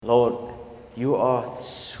Lord, you are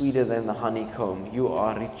sweeter than the honeycomb. You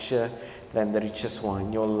are richer than the richest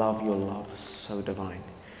wine. Your love is so divine.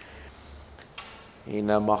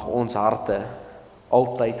 En mag ons harte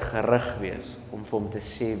altyd gerig wees om vir hom te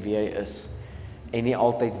sê wie hy is en nie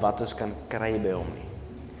altyd wat ons kan kry by hom nie.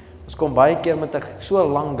 Ons kom baie keer met 'n so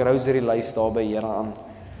lang grocery lys daar by Here aan.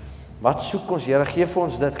 Wat soek ons, Here? Gee vir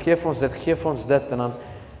ons dit, gee vir ons dit, gee vir ons dit, en dan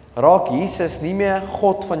raak Jesus nie meer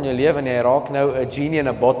God van jou lewe nie, hy raak nou 'n genie in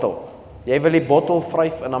 'n bottle. Jy wil die bottel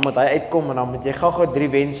vryf en dan moet hy uitkom en dan moet jy gou-gou 3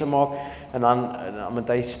 wense maak en dan moet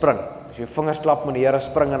hy spring. As jy vingers klap met die Here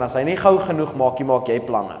spring en as hy nie gou genoeg maak jy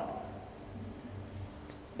planne.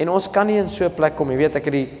 En ons kan nie in so 'n plek kom, jy weet ek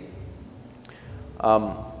het die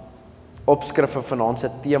opskrifte vanaand se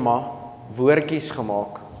tema woordjies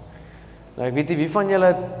gemaak. Nou ek weet nie wie van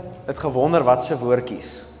julle het gewonder wat se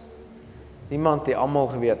woordjies. Niemand het almal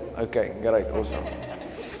geweet. Okay, great, awesome.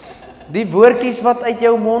 Die woordjies wat uit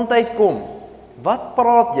jou mond uitkom. Wat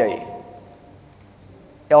praat jy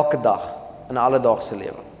elke dag in 'n alledaagse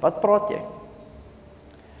lewe? Wat praat jy?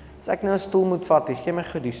 As ek nou 'n stoel moet vat, gee my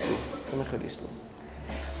gou die stoel. Gee my gou die stoel.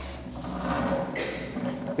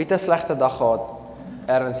 Wie het 'n slegte dag gehad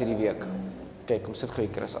ergens hierdie week? Kyk, kom sit gou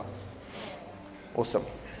hier, Chris af. Awesome.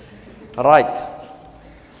 Right.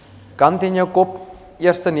 Kant in jou kop,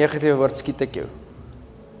 eerste negatiewe woord skiet ek jou.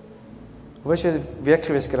 Hoe was jou week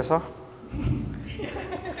gewees, Chris af?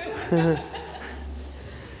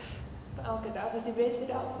 Elke dag is die beste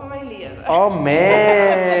dag van my lewe. Amen.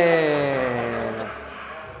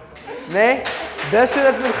 Nee, dis hoe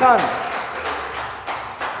dit moet gaan.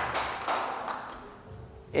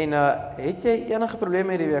 En het jy enige probleme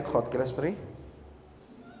hierdie week gehad, Chris Marie?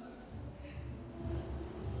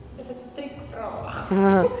 Dis 'n triekvraag.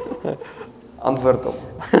 Antwoord op.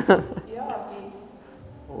 Ja, die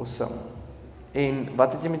Awesome. En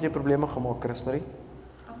wat het jy met jou probleme gemaak, Chris Marie? I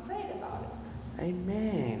prayed about it.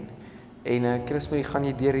 Amen. En Chris Marie, gaan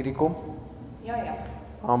jy deur hierdie kom? Ja.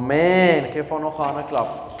 Amen. Geef haar nog 'n hande klap.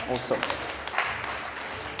 Awesome.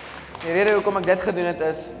 Die rede hoekom ek dit gedoen het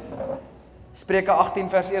is Spreuke 18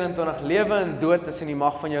 vers 21, lewe en dood is in die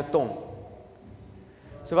mag van jou tong.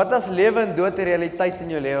 So wat as lewe en dood die realiteit in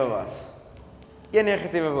jou lewe was? Een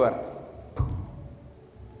negatiewe woord.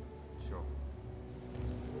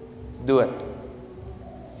 Dood.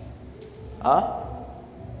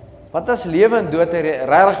 Wat as lewe en dood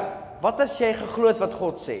regtig, wat as jy geglo het wat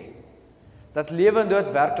God sê? Dat lewe en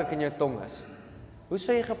dood werklik in jou tong is. Hoe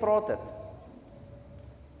sou jy gepraat het?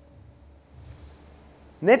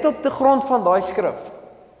 Net op die grond van daai skrif.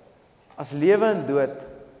 As lewe en dood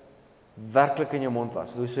werklik in jou mond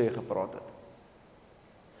was, hoe sou jy gepraat het?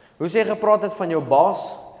 Hoe sou jy gepraat het van jou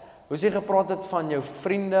baas? Hoe sou jy gepraat het van jou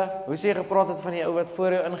vriende? Hoe sou jy gepraat het van die ou wat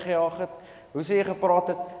voor jou ingejaag het? Hoe sou jy gepraat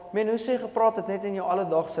het? Hoe sou jy gepraat het net in jou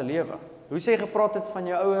alledaagse lewe? Hoe sou jy gepraat het van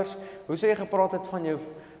jou ouers? Hoe sou jy gepraat het van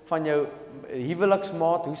jou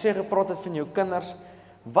huweliksmaat? Hoe sou jy gepraat het van jou kinders?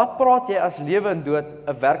 Wat praat jy as lewe en dood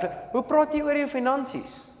 'n werklik? Hoe praat jy oor jou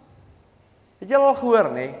finansies? Het jy al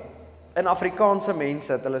gehoor, nê? In Afrikaanse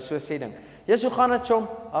mense het hulle so sê ding. Jesus, hoe gaan dit, chom?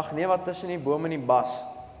 Ag nee, wat tussen die bome en die bas?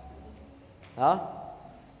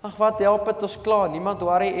 Ag wat help dit ons klaar, niemand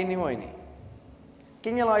worry anyway nie.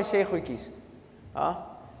 Ken jy daai sê goedjies?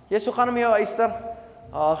 Jesus, hoe gaan dit met jou eyster?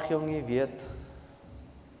 Ag jong, jy weet.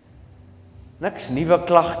 Niks nuwe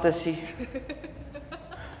klagtes nie.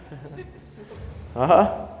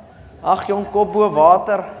 Ag jong, kop bo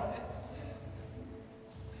water.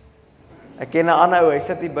 Ek ken 'n ander ou, hy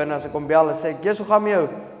sit hier binne, as ek hom bel en sê, "Jesus, hoe gaan met jou?"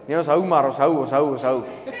 Nee, ons hou maar, ons hou.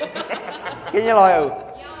 Ken jy daai ou?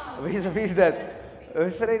 Ja. Wie is dit?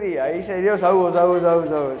 Freddy, hy sê, "Nee, ons hou. Ons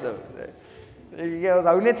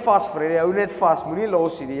hou net vas, Freddy, hou net vas, moenie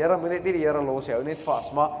los nie. Die Here moet net nie die Here los nie, hou net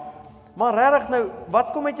vas." Maar regtig nou,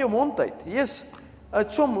 wat kom uit jou mond uit? Jesus,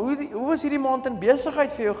 chom, hoe was hierdie maand in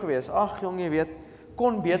besigheid vir jou gewees? Ag jong, jy weet,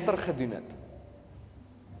 kon beter gedoen het.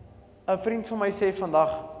 'n Vriend van my sê vandag,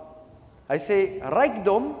 hy sê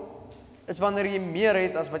rykdom is wanneer jy meer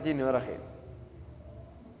het as wat jy nodig het.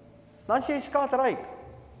 Dan sê jy skatryk.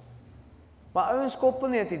 Maar ouens koppel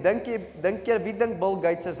nie dit. Dink jy wie dink Bill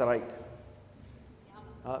Gates is ryk?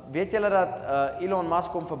 Weet julle dat Elon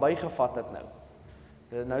Musk hom verbygevat het nou?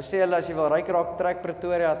 Nou sê hulle as jy wil ryk raak, trek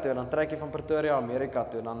Pretoria toe, dan trek jy van Pretoria Amerika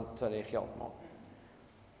toe, dan sal jy geld maak.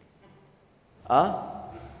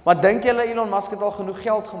 Maar dink julle Elon Musk het al genoeg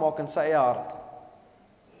geld gemaak in sy eie hart?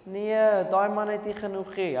 Nee, daai man het nie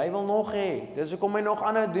genoeg hê. Hy wil nog hê. Dis hoekom hy nog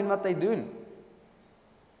aanhou doen wat hy doen.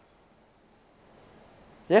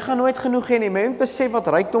 Jy gaan nooit genoeg hê nie. Jy moet besef wat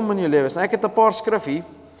rykdom in jou lewe is. Nou ek het 'n paar skrif hier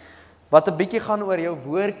wat 'n bietjie gaan oor jou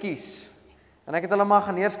woordjies. En ek het hulle maar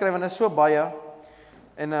gaan neerskryf en dit is so baie.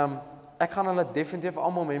 En ek gaan hulle definitief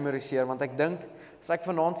almal memoriseer, want ek dink, as ek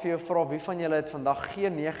vanaand vir jou vra, wie van julle het vandag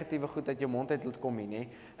geen negatiewe goed uit jou mond uit laat kom nie, nê?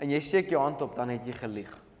 En jy steek jou hand op, dan het jy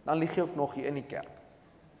gelieg. Dan lieg jy ook nog hier in die kerk.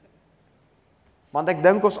 Want ek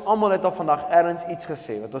dink ons almal het al vandag ergens iets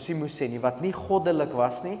gesê, wat ons nie moes sê nie, wat nie goddelik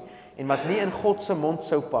was nie, en wat nie in God se mond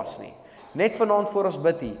sou pas nie. Net vanaand voor ons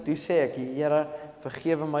bid hier, toe sê ek, Here,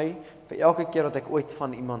 vergewe my vir elke keer dat ek ooit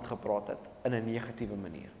van iemand gepraat het, in 'n negatiewe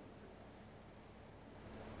manier.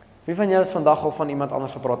 Wie van julle het vandag al van iemand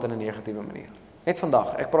anders gepraat in 'n negatiewe manier? Net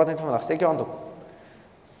vandag, ek praat net vandag, steek jou hand op.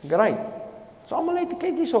 Great, so allemaal net,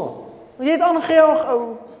 kyk hier so. Want jy het aangejaag,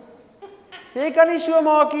 ou. Jy kan nie so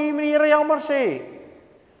maak hier, meneer, jammer sê.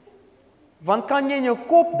 Want kan jy in jou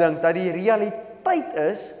kop dink dat die realiteit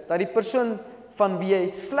is, dat die persoon van wie jy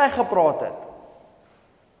sleg gepraat het,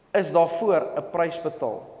 is daarvoor 'n prys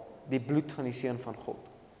betaal, die bloed van die Seun van God.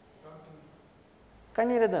 Kan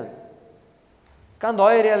jy dit dink? Kan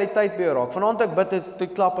daai realiteit by jou raak? Vanaand ek bid, toe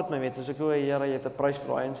klap het my weet, as ek hoor, Here, jy het 'n prys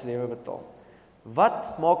vir daai in se lewe betaal.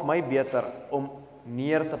 Wat maak my beter om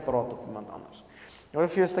neer te praat op iemand anders? Ek wil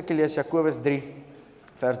vir jou 'n stukkie lees, Jakobus 3,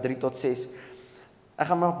 vers 3 tot 6. Ek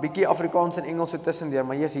gaan maar 'n bietjie Afrikaans en Engels so tussendeur,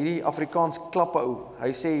 maar eers hierdie Afrikaans klappe ou.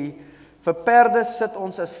 Hy sê, vir perde sit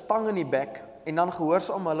ons 'n stang in die bek, en dan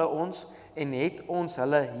gehoorsaam hulle ons, en het ons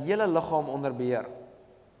hulle hele liggaam onder beheer.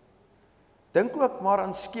 Dink ook maar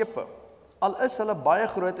aan skepe. Al is hulle baie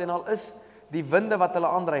groot en al is die winde wat hulle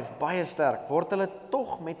aandryf baie sterk, word hulle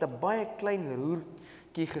tog met 'n baie klein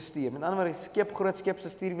roertjie gestuur. Met ander woorde, groot skep se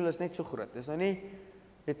stuurwiel is net so groot. Dis nou nie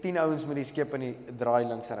met 10 ouens met die skep in die draai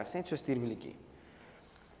links en regs, net so stuurwieletjie.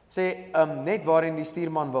 Sê net waarin die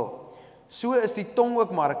stuurman wil. So is die tong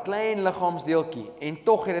ook maar 'n klein liggaamsdeeltjie en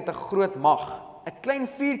tog het dit 'n groot mag. 'n Klein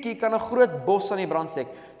vuurtjie kan 'n groot bos aan die brand steek.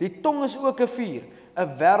 Die tong is ook 'n vuur,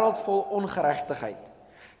 'n wêreld vol ongeregtigheid.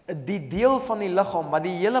 Die deel van die liggaam wat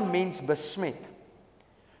die hele mens besmet.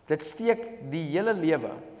 Dit steek die hele lewe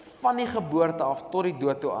van die geboorte af tot die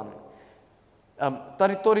dood toe aan.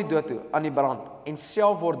 Tot die dood toe aan die brand en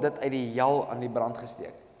self word dit uit die hel aan die brand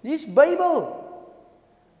gesteek. Dis Bybel.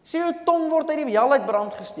 Sê jou tong word uit die hel uit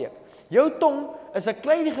brand gesteek. Jou tong is 'n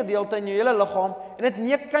klein gedeelte in jou hele liggaam en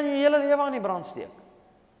dit kan jou hele lewe aan die brand steek.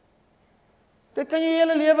 Dit kan jou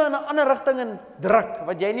hele lewe in 'n ander rigting in druk,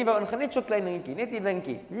 wat jy nie wou ingaan, net so klein dingetjie, net hier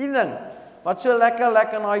dingetjie, hier ding, wat so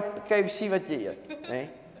lekker in daai KFC wat jy eet, nê?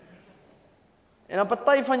 En dan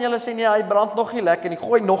party van julle sê nee, hy brand nog nie lekker nie,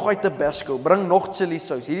 gooi nog uit Tabasco, bring nog chili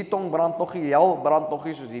sous, hierdie tong brand nog nie, hel brand nog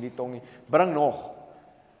nie soos hierdie tong nie, bring nog.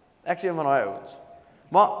 Ek sê van daai ouens.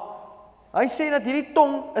 Maar hy sê dat hierdie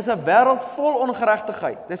tong is 'n wêreld vol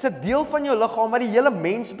ongeregtigheid. Dis 'n deel van jou liggaam wat die hele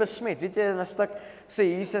mens besmet. Weet jy, in 'n stuk sê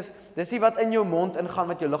Jesus, dis nie wat in jou mond ingaan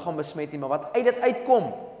wat jou liggaam besmet nie, maar wat uit dit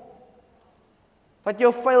uitkom. Wat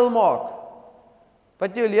jou vuil maak.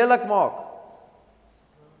 Wat jou lelik maak.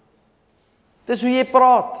 Dis hoe jy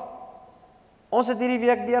praat. Ons het hierdie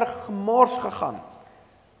week deur gemors gegaan.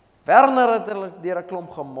 Werner het deur 'n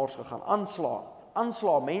klomp gemors gegaan.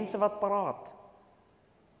 Aansla, mense wat praat.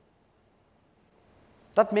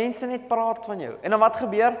 Dat mense net praat van jou. En dan wat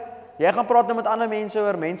gebeur? Jy gaan praat met ander mense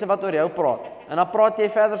oor mense wat oor jou praat. En dan praat jy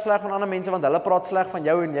verder sleg van ander mense want hulle praat sleg van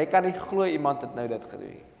jou en jy kan nie glo iemand het nou dit gedoen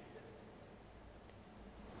nie.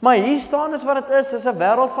 Maar hier staan is wat dit is 'n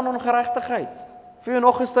wêreld van ongeregtigheid. Vir jou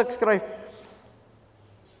nog 'n stuk skryf.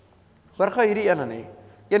 Hoor gou hierdie een nie.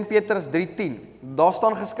 1 Petrus 3:10. Daar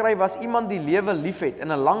staan geskryf, as iemand die lewe liefhet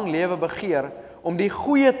en 'n lang lewe begeer om die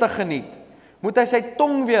goeie te geniet, moet hy sy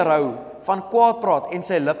tong weerhou van kwaad praat en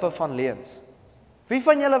sy lippe van leuns. Wie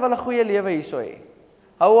van julle wil 'n goeie lewe hierso hê?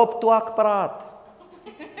 Hou op twak praat.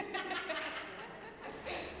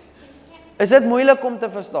 Is dit moeilik om te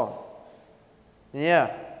verstaan? Nee,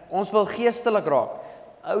 ons wil geestelik raak.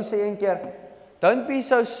 Ou sê een keer, don't be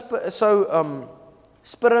so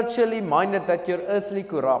spiritually minded that you're earthly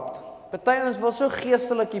corrupt. Party ons wil so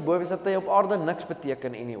geestelik hierbo wees dat hy op aarde niks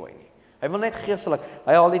beteken anyway nie. Hy wil net geestelik.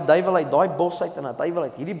 Hy haal die duiwel uit daai bos uit en 'n duiwel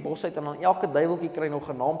uit hierdie bos uit en dan elke duiweltjie kry nog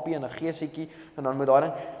 'n naampie en 'n geesietjie en dan moet daai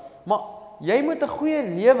ding. Maar jy moet 'n goeie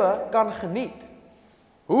lewe kan geniet.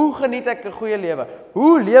 Hoe geniet ek 'n goeie lewe?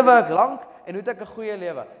 Hoe lewe ek lank en hoe het ek 'n goeie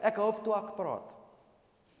lewe? Ek hoop toe ek praat.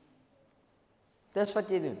 Dis wat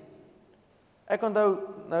jy doen. Ek onthou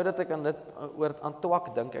nou dat ek aan dit oor aan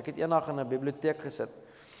twak dink. Ek het eendag in 'n biblioteek gesit.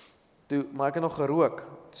 Maar ek het nog gerook.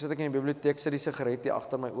 Toe sit ek in die biblioteek, sit die sigaret hier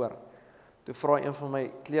agter my oor. Toe vra een van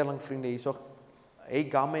my kleerlingvriende hierso, "Hey,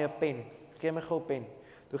 gee my 'n pen. Gee my gou 'n pen."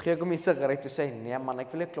 Toe gee ek hom die sigaret, toe sê hy, "Nee man,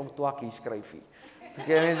 ek wil 'n klomp twak hier skryf hier." Toe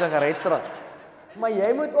gee hy my die sigaret terug. Maar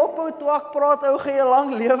jy moet ophou twak praat, ou, gaan jy 'n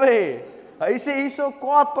lang lewe hê. Hy sê hierso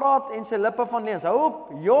kwaad praat en sy lippe van leuns. Hou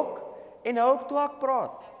op, jok en hou op twak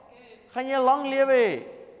praat. Gaan jy 'n lang lewe hê.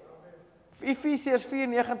 Efesiërs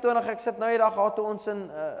 4:29, ek sit nou die dag gehad toe ons in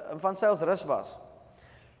Van Sails Rus was.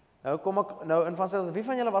 Nou kom ek nou in Van Sails, wie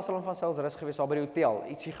van julle was al in Van Sails Rus gewees daar by die hotel,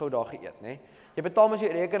 ietsie gou daar geëet, né? Jy betaal mos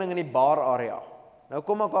jou rekening in die bar area. Nou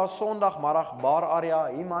kom ek daar Sondagmiddag bar area,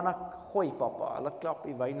 hier manne gooi pappa, hulle klap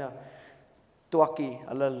die wyne twakkie,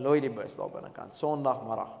 hulle looi die bus daar binnekant,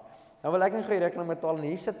 Sondagmiddag. Nou wil ek nie gou die rekening betaal en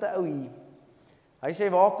hier sit 'n ou hier. Hy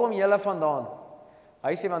sê, "Waar kom julle vandaan?"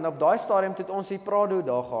 Hy sê, "Want op daai stadium het ons die Prado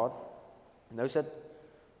daar gehad." Nou sit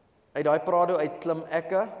uit daai Prado uit klim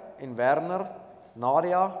ekke en Werner,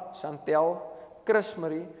 Nadia, Chantel, Chris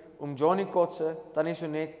Marie, Johnny Kotse, Tannie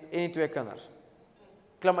Sonet en die 2 kinders.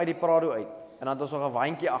 Klim uit die Prado uit en dan het ons nog 'n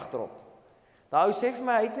wyntjie agterop. Daai ou sê vir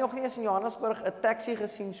my, hy het nog nie eens in Johannesburg 'n taxi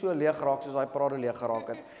gesien so leeg geraak soos daai Prado leeg geraak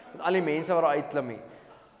het met al die mense wat daar uitklim nie.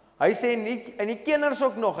 Hy sê nie en die kinders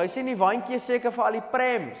ook nog. Hy sê die wyntjie is seker vir al die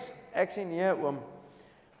prams. Ek sê nee oom.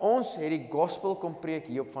 Ons het die gospel kom preek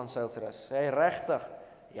hier op Van Sails Rus. Sê hy regtig?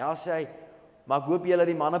 Ja sê hy, maar ek hoop julle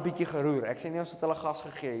die manne bietjie geroer. Ek sê nee, ons het hulle gas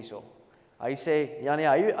gegee hierso. Hy sê ja nee,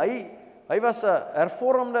 hy was 'n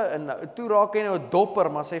hervormde en toe raak hy nou 'n dopper,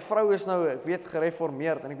 maar sy vrou is nou, ek weet,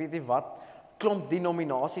 gereformeerd en ek weet nie wat klomp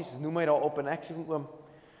denominasies noem hy daarop en ek sê vir oom,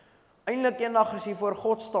 eintlik eendag as hy voor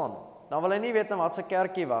God staan, dan wil hy nie weet in wat se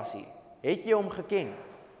kerkie was hy. Het jy hom geken?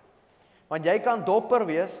 Want jy kan dopper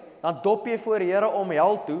wees, dan dop jy voor die Here om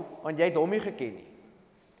hel toe, want jy het hom nie geken nie.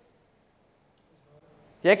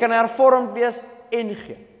 Jy kan hervormd wees,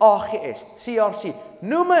 NG, AGS, CRC,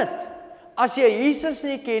 noem dit. As jy Jesus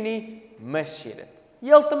nie ken nie, mis jy dit.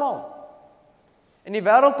 Heeltemal. En die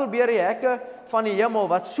wêreld probeer die hekke van die hemel,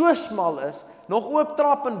 wat so smal is, nog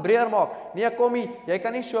ooptrap en breër maak. Nee, kom nie, jy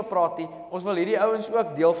kan nie so praat nie. Ons wil hierdie ouens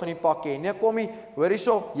ook deel van die pak hê. Nee, kom nie, hoor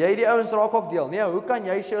hierso, jy die ouens raak ook deel. Nee, hoe kan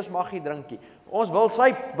jy sê ons mag nie drinkie? Ons wil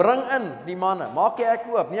sy bring in die manne. Maak jy ek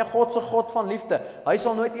oop. Nee, God se God van liefde. Hy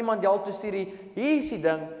sal nooit iemand hel toe stuur nie. Hier is die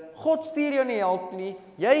ding. God stuur jou nie help nie.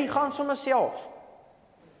 Jy gaan sommer self.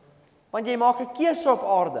 Want jy maak 'n keuse op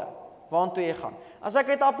aarde waartoe jy gaan. As ek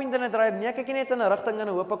uit Appington ry, nee, kyk nie net in 'n rigting en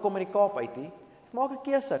hoop ek kom in die Kaap uit nie. Maak 'n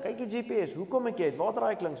keuse, kyk die GPS, hoe kom ek uit? Waar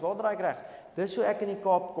draai ek links, waar draai ek regs? Dis hoe ek in die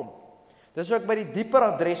Kaap kom. Dis hoe ek by die dieper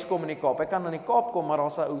adres kom in die Kaap. Ek kan in die Kaap kom, maar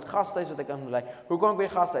daar's 'n ou gastehuis wat ek kan bly. Hoe kom ek by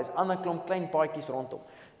die gastehuis? Ander klomp klein paadjies rondom.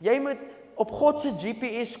 Jy moet op God se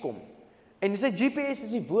GPS kom. En sy GPS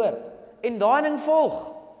is die woord. En daai ding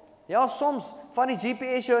volg. Ja, soms van die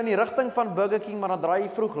GPS jou in die rigting van Burger King, maar dan draai jy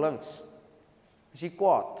vroeg links. Is jy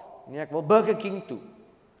kwaad? Nee, ek wil Burger King toe.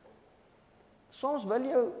 Soms wil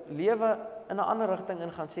jou lewe in 'n ander rigting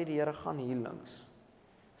ingaan, sê die Here gaan hier links.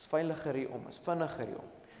 Is veiliger hier om, is vinniger hier om.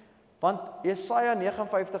 Want Jesaja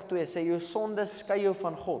 59:2 sê jou sonde skei jou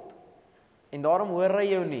van God. En daarom hoor hy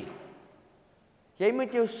jou nie. Jy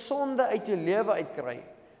moet jou sonde uit jou lewe uitkry,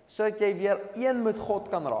 sodat jy weer een met God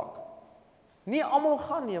kan raak. Nie almal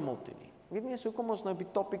gaan hemel toe nie. Ek weet nie eens hoekom ons nou op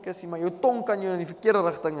die topic is nie, maar jou tong kan jou in die verkeerde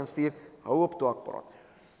rigting instuur. Hou op toe ek praat.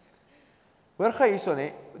 Hoor gou hierson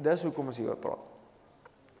hè, dis hoekom ons hieroor praat.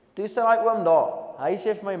 Toe sit daai oom daar. Hy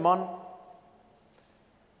sê vir my man,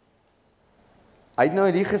 hy het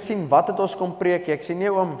nou hier gesien, wat het ons kom preek? Ek sê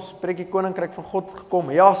nee oom, spreek die koninkryk van God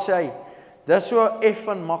gekom. Ja sê hy. Dis so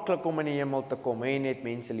effen maklik om in die hemel te kom, hè, net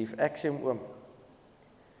mense lief. Ek sê oom,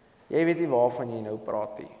 jy weet nie waarvan jy nou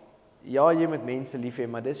praat nie. Ja, jy moet mense lief hê,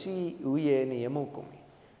 maar dis nie hoe jy in die hemel kom nie.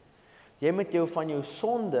 Jy moet jou van jou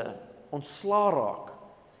sonde ontslaa raak.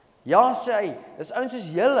 Ja sê hy, dis ouens soos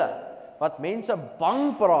julle wat mense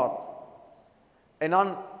bang praat en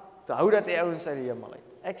dan hou dat die ouens uit die hemel uit.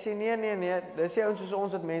 Ek sê nee, dis nie ouens soos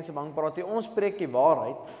ons wat mense bang praat nie. Ons spreek die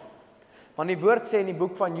waarheid. Want die woord sê in die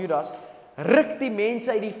boek van Judas, ruk die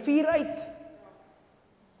mense uit die vuur uit.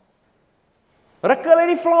 Ruk hulle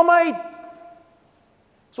uit die vlamme uit.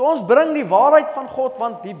 So ons bring die waarheid van God,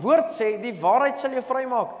 want die woord sê, die waarheid sal jou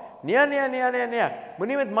vrymaak. Nee.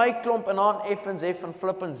 Moenie met my klomp en aan effens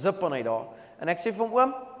flip en zip aan uit daar. En ek sê vir hom,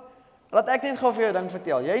 oom, laat ek net gou vir jou ding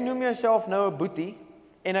vertel. Jy noem jouself nou 'n boetie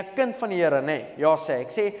en 'n kind van die Here, nê? Ja sê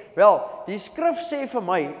ek. Sê, wel, die skrif sê vir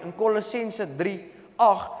my in Kolossense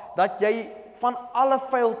 3:8 dat jy van alle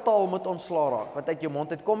vuil taal moet ontslaa raak wat uit jou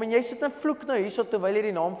mond uitkom en jy sit en vloek nou hierso terwyl jy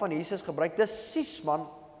die naam van Jesus gebruik. Dis sies man.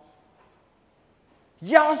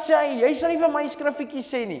 Ja sê, jy sal nie vir my skriffietjie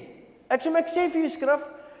sê nie. Ek sê vir jou skrif,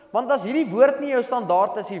 want as hierdie woord nie jou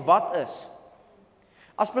standaard is, wat is?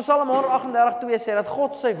 As Psalm 138:2 sê dat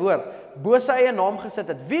God sy woord bo sy eie naam gesit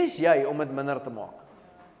het, wie is jy om dit minder te maak?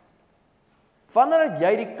 Wanneer het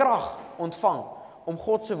jy die krag ontvang om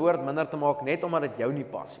God se woord minder te maak net omdat dit jou nie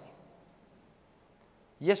pas nie?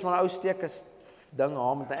 Jesus, maar ou steek is ding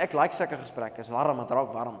aan met ek like sulke gesprekke, is warm, het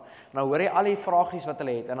raak warm. Nou hoor jy al die vragies wat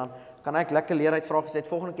hulle het en dan kan ek lekker leer uit vragies uit.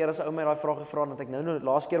 Volgende keer as 'n ou my daai vraag gevra dat ek nou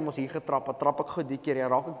laas keer mos hier getrap, wat trap ek goed die keer, ja,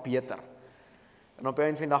 raak ek beter. En op 'n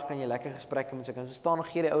einde van die dag kan jy lekker gesprekke met sulke. So staan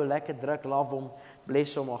nog gee die ou lekker druk, love hom,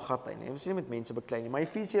 bless hom, maar gat hy nie. Ons nie met mense beklei nie. Maar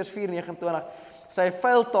Efesiërs 4:29 sê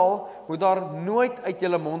vuil taal moet daar nooit uit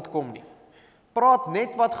julle mond kom nie. Praat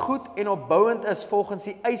net wat goed en opbouend is volgens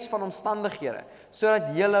die eis van omstandighede,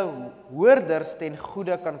 sodat julle hoorders ten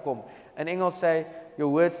goeie kan kom. In Engels sê,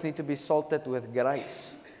 your words need to be salted with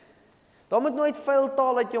grace. Daar moet nooit vuil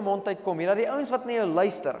taal uit jou mond uitkom nie, dat die ouens wat na jou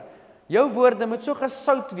luister, jou woorde moet so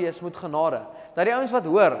gesout wees met genade, dat die ouens wat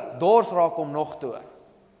hoor, dors raak om nog te hoor.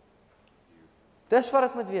 Dis wat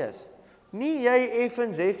dit moet wees. Nie jy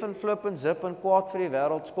effens, flip en zip en kwaad vir die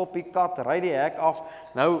wêreld, skop die kat, ry die hek af,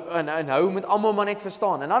 nou moet almal maar net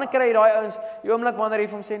verstaan. En dan kry jy daai ouens, die oomblik wanneer jy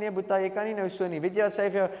vir hom sê, nee Boeta, jy kan nie nou so nie. Weet jy wat sê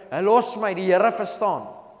vir jou? Los my, die Here verstaan.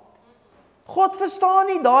 God verstaan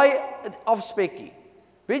nie daai afspekkie.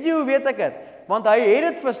 Weet jy hoe weet ek dit? Want hy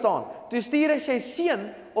het dit verstaan. Toe stuur hy sy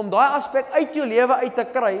seun om daai aspek uit jou lewe uit te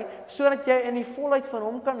kry, sodat jy in die volheid van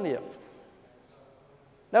hom kan leef.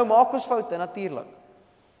 Nou maak ons foute, natuurlik.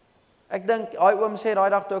 Ek dink, daai oom sê daai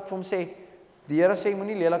dag toe ek vir hom sê, die Here sê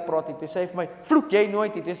moenie lelik praat nie. Toe sê hy vir my, vloek jy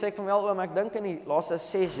nooit nie. Toe sê ek vir my, wel oom, ek dink in die laaste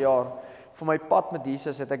 6 jaar vir my pad met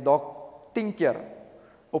Jesus het ek dalk 10 keer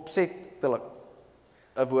opsettelik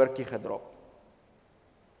 'n woordjie gedrop.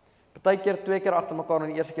 Partykeer 2 keer agter mekaar en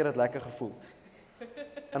die eerste keer het lekker gevoel.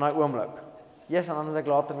 In daai oomblik. Jesus, en dan het ek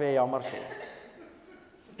later weer jammer sê.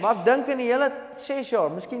 Maar ek dink in die hele 6 jaar,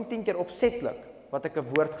 miskien 10 keer opsettelik wat ek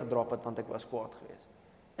 'n woord gedrop het want ek was kwaad geweest.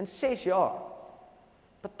 In 6 jaar.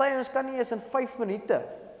 Party ons kan nie eens in 5 minute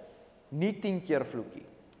nie 10 keer vloekie.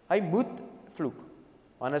 Hy moet vloek.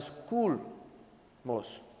 Want is cool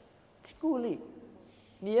mos. Dis cool nie.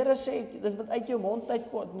 Die Here sê dit moet uit jou mond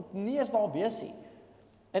uitkom, dit moet nie eens daar wees nie.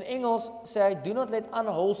 In Engels sê hy do not let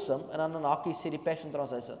unwholesome en dan in hakkies sê die Passion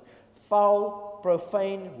Translation foul,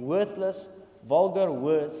 profane, worthless, vulgar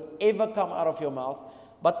words ever come out of your mouth,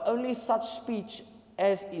 but only such speech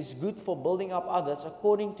as is good for building up others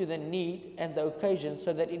according to the need and the occasion,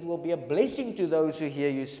 so that it will be a blessing to those who hear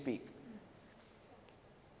you speak.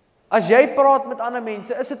 As jy praat met ander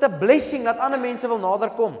mense, is dit 'n blessing dat ander mense wil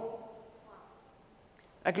naderkom.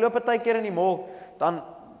 Ek loop 'n tydjie in die mall, dan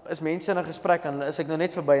is mense in 'n gesprek en is ek nou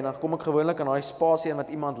net verby en dan kom ek gewoonlik in daai spasie en met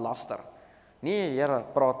iemand laster. Nee, Here,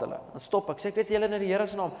 praat hulle. Dan stop ek. Sê ek weet julle in die Here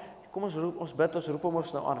se naam. Kom ons bid, ons roep hom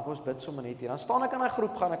ons nou aan. Kom ons bid sommer net hier. Dan staan ek in daai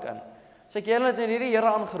groep, gaan ek in. Sê ek julle het net hierdie Here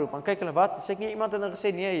aangeroep. Dan kyk hulle, wat? Sê ek nie iemand het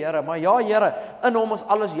gesê nee, Here, maar ja, Here, in hom is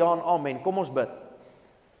alles ja en amen. Kom ons bid.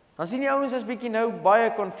 Dan sien die ouens is bietjie nou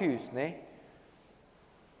baie confused, né?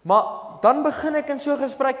 Maar dan begin ek in so 'n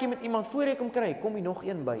gesprekkie met iemand voor ek hom kry, kom hier nog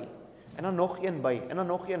een by. En dan nog een by, en dan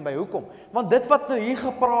nog een by. Hoekom? Want dit wat nou hier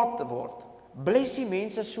gepraat word, bless die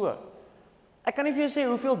mense so. Ek kan nie vir jou sê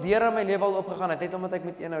hoeveel deure in my lewe al opgegaan het, net omdat ek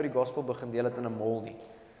met een nou die gospel begin deel het in 'n mall nie.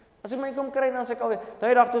 As ek my kom kry, dan as ek alweer, nou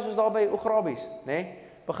die dag toe soos daar by Ograbies, né?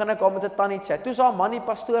 Begin ek al met 'n tannie chat. Toe's daar 'n man, die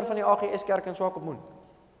pastoor van die AGS kerk in Swakopmund.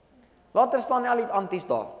 Later staan al die anties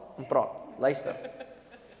daar en praat. Luister.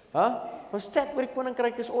 Ons chat oor die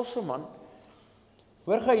koninkryk is awesome, man.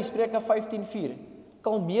 Hoor gou, hier Spreuke 15:4.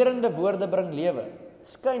 Kalmerende woorde bring lewe.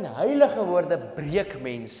 Skyn heilige woorde breek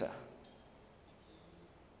mense.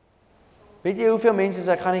 Weet jy hoeveel mense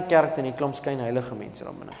sê ek gaan nie kerk toe nie, klomp skyn heilige mense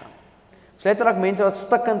daar binnekant. Letterlik mense wat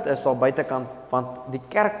stikkend is daar buitekant, want die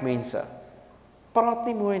kerkmense praat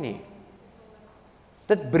nie mooi nie.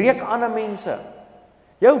 Dit breek ander mense.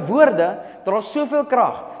 Jou woorde dra soveel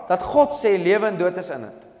krag dat God sê lewe en dood is in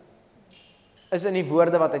dit. Is in die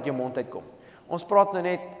woorde wat uit jou mond uitkom. Ons praat nou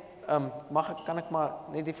net, kan ek maar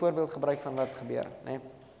net die voorbeeld gebruik van wat gebeur, né?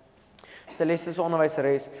 Celeste is 'n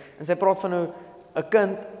onderwyseres en sy praat van hoe 'n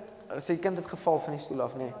kind, sy kind het geval van die stoel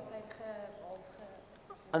af, né?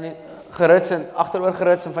 Gerits en agteroor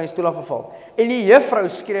gerits en van die stoel af geval. En die juffrou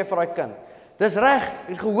skree vir daai kind. Dis reg,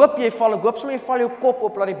 ek hoop jy val, ek hoop sommer jy val jou kop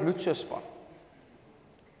op laat die bloed so spat.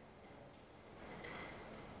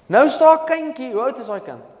 Nou staan 'n kindjie, hoe oud is daai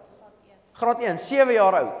kind? Graad 1, 7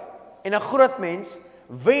 jaar oud. En 'n groot mens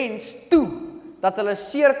wens toe dat hulle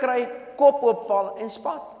seer kry, kop oopval en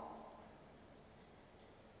spat.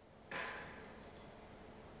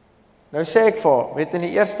 Nou sê ek vir haar, weet in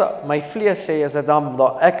die eerste, my vlees sê as dit dan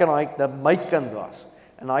ek en dat my kind was.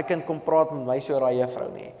 En daai kind kom praat met my so oor daai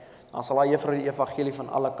juffrou nie. Dan sal daai juffrou die evangelie van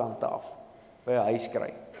alle kante af by 'n huis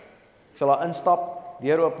kry. Ek sal haar instap,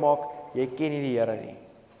 deur oopmaak, jy ken nie die Here nie.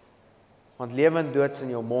 Want lewe en dood is in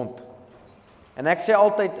jou mond. En ek sê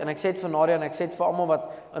altyd, en ek sê dit vir Nadia en ek sê dit vir almal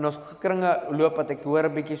wat in ons kringe loop, wat ek hoor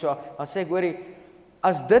 'n bietjie so, dan sê ek hoorie,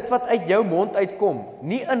 as dit wat uit jou mond uitkom,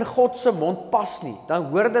 nie in God se mond pas nie, dan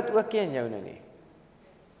hoor dit ook nie in jou nie.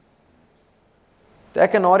 Toe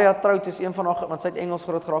ek en Nadia trou, toe is een van haar, want sy het Engels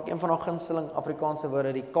groot geraak, een van haar gunsteling Afrikaanse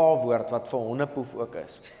woorde, die K-woord, wat vir hondepoef ook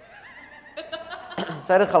is.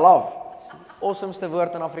 Sy het dit gelaf. Awesomeste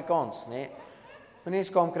woord in Afrikaans, nee. Moenie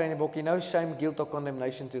skaam kry in die bokkie, no shame, guilt or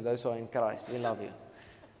condemnation to those who are in Christ, we love you.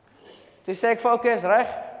 Toe sê ek vir okay, is reg,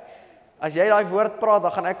 as jy daai woord praat,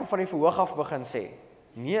 dan gaan ek van die verhoog af begin sê.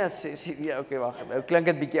 Nee, sê okay, wag, nou klink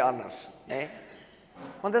dit bietjie anders, nee.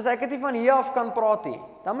 Want as ek dit nie van hier af kan praat nie,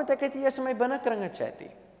 dan moet ek dit eers in my binnekringe chat nie.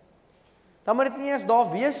 Dan moet dit nie eers daar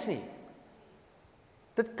wees nie.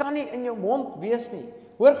 Dit kan nie in jou mond wees nie.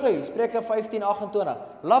 Hoor gou, Spreuke 15:28.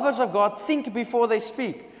 Lovers of God think before they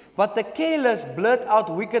speak, but the careless blurt out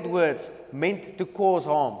wicked words meant to cause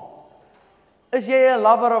harm. Is jy 'n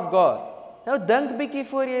lover of God? Nou dink bietjie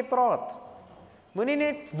voor jy praat. Moenie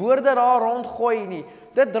net woorde daar rondgooi nie.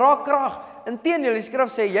 Dit dra krag. Inteendeel, die skrif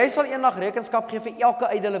sê, jy sal eendag rekenskap gee vir elke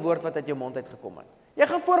ydelle woord wat uit jou mond uitgekom het. Jy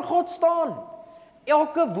gaan voor God staan.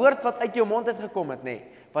 Elke woord wat uit jou mond uitgekom het, nee,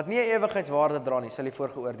 wat nie 'n ewigheidswaarde dra nie, sal jy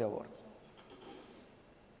voorgeoordeel word.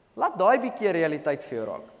 Laat daai bietjie realiteit vir jou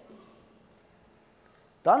raak.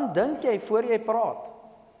 Dan dink jy voor jy praat.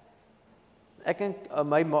 Ek en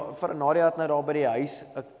vir Nadia het nou daar by die huis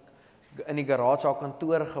in die garage haar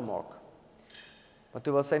kantoor gemaak. Maar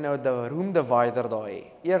toe wil sy nou 'n room divider daar hê.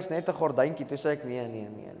 Eers net 'n gordyntjie, toe sê ek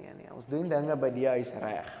nee. Ons doen dinge by die huis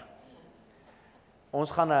reg.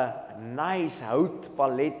 Ons gaan 'n nice hout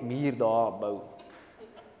palet muur daar bou.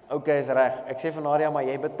 Okay, is reg. Ek sê vir Nadia, maar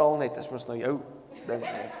jy betaal net, is mos nou jou ding.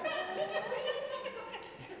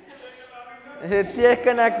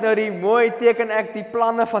 Teken ek die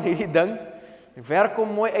planne van hierdie ding. Ek werk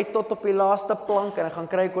hom mooi uit tot op die laaste plank en ek gaan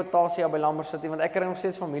kry kwotasie by Lamber City, want ek kry nog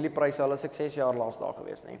steeds familiepryse, al is ek 6 jaar laas daar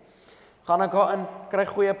gewees, nee. Gaan ek daar in, kry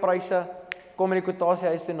goeie pryse, kom in die kwotasie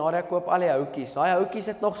huis toe, Nadia koop al die houtjies. Daai houtjies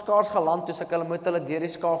het nog skaars geland, dus ek hulle moet hulle deur die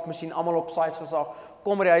skaafmasjien almal op size gesaag.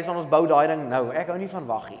 Kom by die huis aan ons bou daai ding nou. Ek hou nie van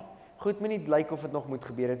wag nie. Goed, moet nie lyk of dit nog moet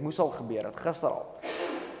gebeur. Dit moes al gebeur het gister al.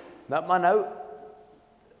 Nou, maar nou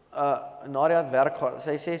Nadia het werk gehad.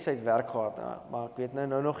 Sy sê sy het werk gehad, maar ek weet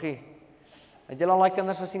nou nog nie. Het julle al daai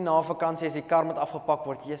kinders gesien na vakansie as die kar moet afgepak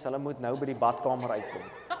word? Jesus, hulle moet nou by die badkamer uitkom.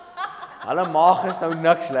 Hulle maag is nou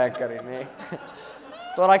niks lekker nie, nee.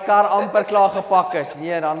 Tot daai kar amper klaar gepak is.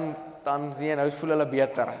 Nee, dan nee, nou voel hulle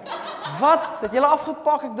beter. Wat? Het julle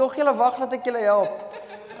afgepak? Ek dog julle wag dat ek julle help.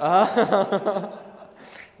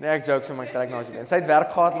 Nee, ek joke so, maar ek trek nou as jy ben. Sy het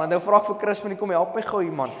werk gehad, maar nou vra ek vir Chris, maar die kom help my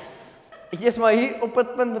gou, man. Ek is maar hier op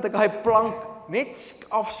het punt met ek daai plank net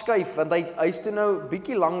afskuif, want hy is toe nou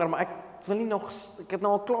bietjie langer, maar ek wil nie nog, ek het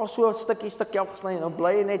nou al klaar so 'n stukkie afgesny, en nou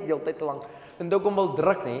bly hy net heeltyd te lank. En toe kom wil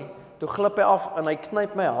druk, nee, toe glip hy af, en hy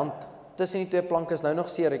knyp my hand, tussen die twee planke is nou nog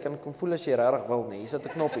seer, ek kan kom voel as jy regtig wil, nee, hier sit 'n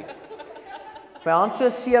knoppie. My hand so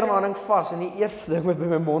seer, maar ding vas, en die eerste ding wat by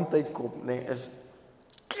my mond uitkom, nee, is,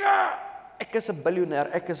 ek is 'n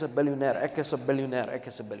biljoenêr, ek is 'n biljoenêr, ek is 'n biljoenêr, ek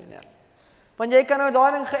is 'n biljoenêr. Want jy kan nou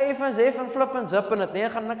daai ding geëffens, hef en flip en zip en dit, nee,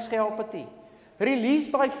 gaan niks gehelp het nie.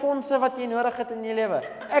 Release daai fondse wat jy nodig het in jou lewe.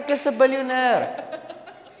 Ek is 'n biljoenêr.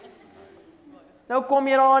 Nou kom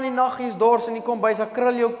jy daar in die nag, jy's dors en jy kom bys, dan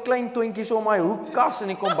krul jou klein toentjies om my hoekkas en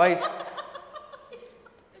jy kom bys.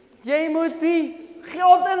 Jy moet die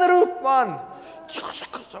geld inroep, man.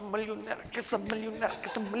 Ek is 'n miljonair, ek is 'n miljonair, ek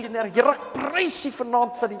is 'n miljonair. Here, ek prys U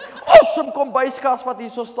vanaand vir die awesome kombuiskas wat hier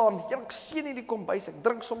so staan. Here, ek sien hierdie kombuis, ek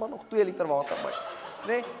drink sommer nog 2 liter water by.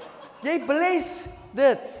 Nee, jy bless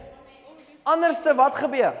dit. Anderste wat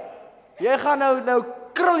gebeur? Jy gaan nou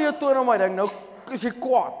krul jou toon om my ding, nou is jy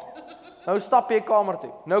kwaad. Nou stap jy kamer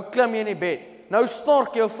toe, nou klim jy in die bed, nou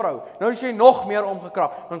snork jou vrou, nou is jy nog meer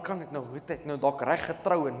omgekrap, dan kan ek nou, weet ek, nou dalk reg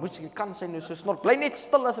getrou en moet kan sy nou so snork, bly net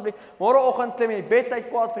stil asseblief, môreoggend klim jy die bed uit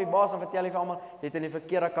kwaad vir die baas en vertel jy vir almal, jy het in die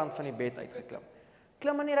verkeerde kant van die bed uitgeklim.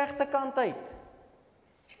 Klim aan die regte kant uit.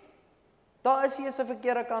 Daar is hier 'n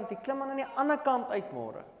verkeerde kant, jy klim aan die ander kant uit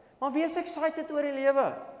môre. Maar wees excited oor die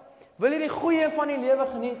lewe. Wil jy die goeie van die lewe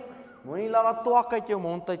geniet? Moenie laat dat twak uit jou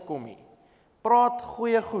mond uitkom nie. Praat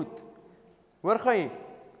goeie goed. Hoor gou hier.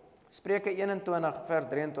 Spreuke 21 vers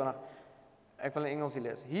 23. Ek wil in Engels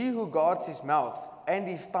lees. He who guards his mouth and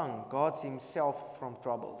his tongue guards himself from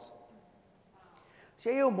troubles. As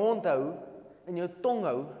jy jou mond hou en jou tong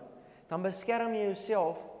hou, dan beskerm jy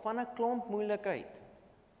jouself van 'n klomp moeilikheid.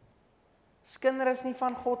 Skinder is nie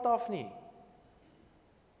van God af nie.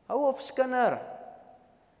 Hou op skinder.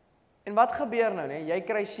 En wat gebeur nou, nee? Jy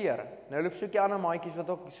kry seer. Nou loop soek jy ander maatjies wat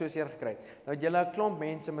ook so seer gekry het. Nou het julle 'n klomp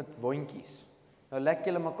mense met wondjies. Nou lek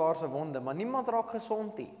julle mekaar se wonde, maar niemand raak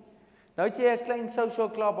gesond nie. Nou het jy 'n klein social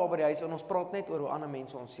club daar by die huis en ons praat net oor hoe ander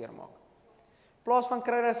mense ons seermaak. In plaas van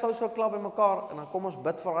kry jy 'n social club by mekaar en dan kom ons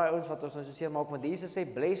bid vir daai ouens wat ons nou so seermaak, want Jesus sê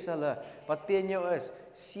bless hulle wat teen jou is,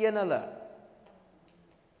 seën hulle.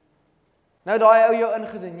 Nou daai ou jou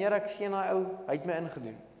ingedoen, Here, ek seën daai ou, hy het my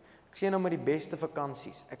ingedoen. Ek seën hom met die beste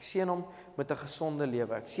vakansies. Ek seën hom met 'n gesonde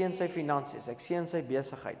lewe. Ek seën sy finansies, ek seën sy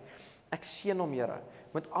besigheid. Ek seën hom, Here,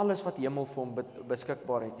 met alles wat hemel vir hom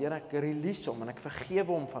beskikbaar het. Here, ek release hom en ek vergewe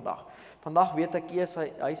hom vandag. Vandag weet ek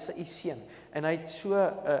hy is u seun en hy het so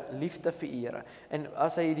 'n liefde vir u, Here. En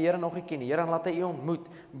as hy die Here nog nie ken, Here, laat hy u ontmoet,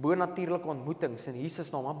 bonatuurlike ontmoetings in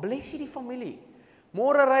Jesus naam. Maar bless jy die familie.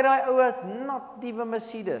 Môre ry daai ou natiewe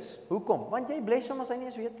Mercedes. Hoekom? Want jy bless hom as hy nie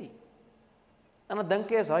eens weet nie. En dan dink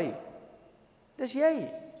jy is hy. Dis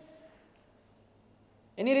jy.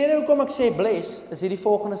 En die rede hoekom ek sê bless, is hierdie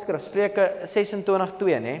volgende skrif, Spreuke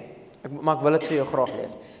 26:2, né? Maar ek wil dit vir jou graag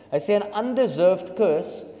lees. Hy sê, an undeserved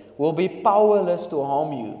curse will be powerless to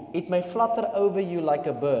harm you. It may flutter over you like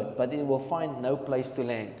a bird, but it will find no place to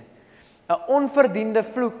land. 'n Onverdiende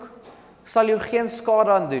vloek sal jou geen skade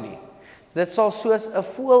aan doen nie. Dit sal soos 'n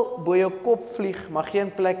voël bo jou kop vlieg, maar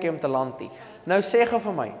geen plek hê om te land nie. Nou sê gou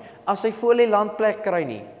vir my, as hy voël die landplek kry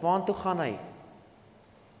nie, waartoe gaan hy?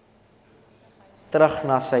 Terug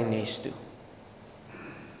na sy nes toe.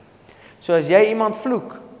 So as jy iemand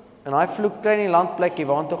vloek, en hy vloek kry nie landplekkie,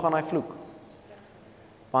 waartoe gaan hy vloek?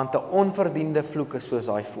 Want 'n onverdiende vloek is soos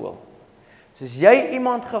daai voël. Soos jy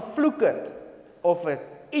iemand gevloek het, of het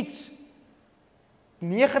iets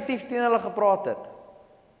negatief teen hulle gepraat het,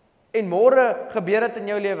 en môre gebeur dit in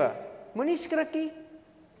jou lewe, moenie skrikkie.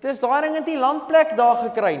 Dis daai ding het nie landplek daar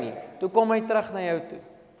gekry nie. Toe kom hy terug na jou toe.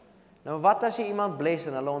 Nou wat as jy iemand bless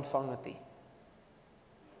en hulle ontvang dit nie?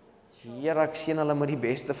 Here, ek seën hulle met die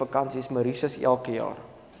beste vakansies Mauritius elke jaar.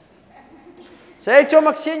 Sê chom,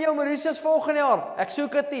 ek seën jou Mauritius volgende jaar. Ek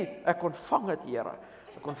soek dit nie. Ek ontvang dit, Here.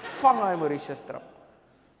 Ek ontvang hy Mauritius trip.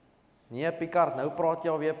 Nee, Picard, nou praat jy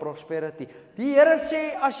alweer prosperity. Die Here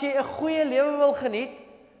sê as jy 'n goeie lewe wil geniet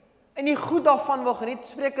en die goed daarvan wil geniet,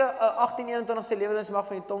 Spreuke 18:21 sê lewe is mag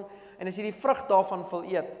van die tong, en as jy die vrug daarvan wil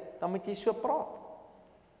eet, dan moet jy so praat.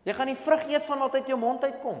 Jy gaan die vrug eet van wat uit jou mond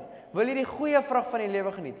uitkom. Wil jy die goeie vrug van die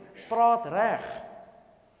lewe geniet? Praat reg.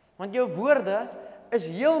 Want jou woorde is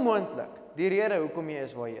heel moontlik die rede hoekom jy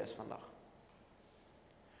is waar jy is vandag.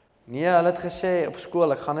 Nee, hulle het gesê op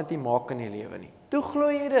skool, ek gaan dit nie maak in die lewe nie. Toe glo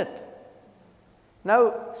jy dit.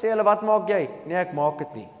 Nou sê hulle, wat maak jy? Nee, ek maak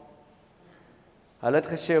dit nie. Hulle het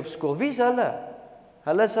gesê op skool, wie is hulle?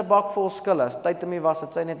 Hulle is 'n bak vol skille. As tyd om my was,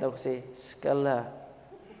 het sy net nou gesê, skille.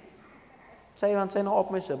 Sy want sy nou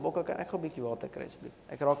op my so, bokke, kan ek gou 'n bietjie water kry asseblief?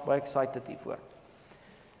 Ek raak baie excited hiervoor.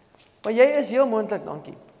 Maar jy is heel moontlik,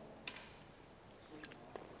 dankie.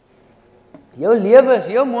 Jou lewe is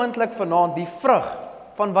heel moontlik vanaand die vrug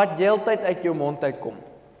van wat heeltyd uit jou mond uitkom.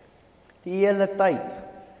 Die hele tyd.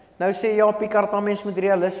 Nou sê ja, Picard, maar mens moet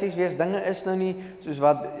realisties wees. Dinge is nou nie soos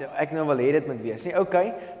wat ek nou wil hê dit moet wees nie.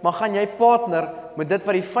 Okay, maar gaan jy partner met dit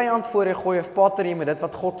wat die vyand voor jou gooi of partner jy met dit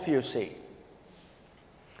wat God vir jou sê?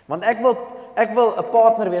 Want ek wil 'n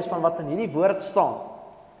partner wees van wat in hierdie woord staan.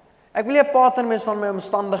 Ek wil nie 'n partner wees van my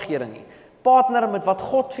omstandighede nie. Partner met wat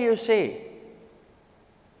God vir jou sê.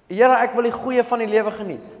 Here, ek wil die goeie van die lewe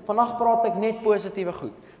geniet. Vandag praat ek net positiewe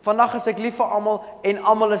goed. Vandag is ek lief vir almal en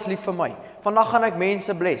almal is lief vir my. Vandag gaan ek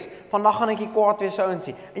mense bless. Vandag gaan ek nie kwaad wees ou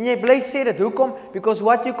insie. En jy bly sê dit, hoekom? Because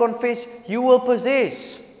what you confess, you will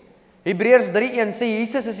possess. Hebreërs 3:1 sê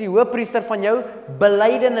Jesus is die hoëpriester van jou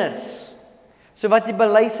belydenis. So wat jy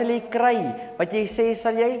bely sal jy kry, wat jy sê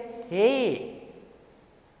sal jy hê.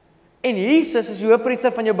 En Jesus is die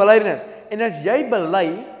hoëpriester van jou belydenis. En as jy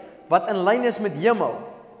bely wat in lyn is met hemel,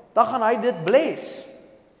 dan gaan hy dit bless.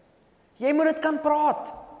 Jy moet dit kan praat.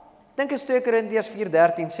 Dink as 2 Korintiërs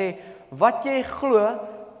 4:13 sê, wat jy glo,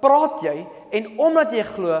 praat jy, en omdat jy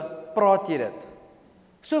glo, praat jy dit.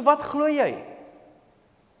 So wat glo jy?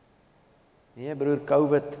 Nee broer,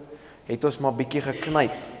 COVID het ons maar bietjie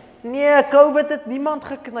geknyp. Nee, COVID het niemand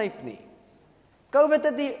geknyp nie. COVID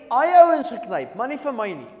het die ouens geknyp, maar nie vir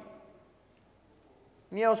my nie.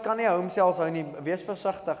 Nee, ons kan nie homselfs hou nie, wees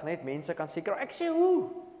versigtig, net mense kan seker. Ek sê hoe?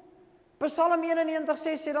 Psalm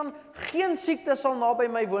 91:6 sê dan, geen siekte sal naby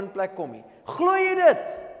my woonplek kom nie. Glo jy dit?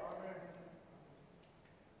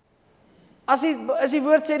 As die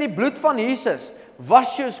woord sê die bloed van Jesus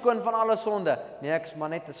was jou skoon van alle sonde. Nee, ek is maar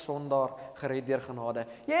net 'n sondaar gered deur genade.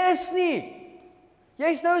 Jy is nie.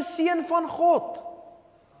 Jy is nou 'n seun van God.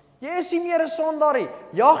 Jy is nie meer 'n sondaar nie.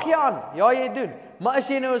 Jaag jy aan? Ja, jy doen. Maar is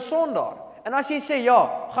jy nou 'n sondaar? En as jy sê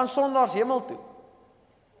ja, gaan sondaars hemel toe.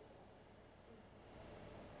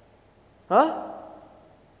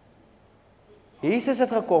 Jesus het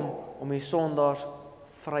gekom om die sondaars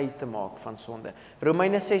vry te maak van sonde.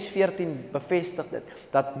 Romeine 6:14 bevestig dit,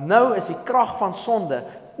 dat nou is die krag van sonde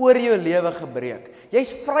oor jou lewe gebreek.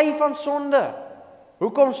 Jy's vry van sonde.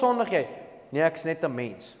 Hoekom sondig jy? Nee, ek's net 'n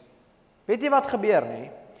mens. Weet jy wat gebeur,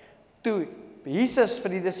 nie? Toe Jesus vir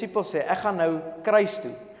die disippels sê, ek gaan nou kruis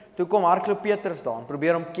toe. Toe kom hardloop Petrus daar en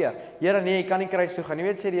probeer hom keer. Here, nee, jy kan nie kruis toe gaan. Jy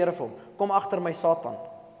weet, sê die Here vir hom, kom agter my Satan.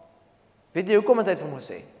 Weet jy hoekom het hy vir hom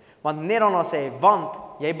gesê? Want net daarna sê hy, want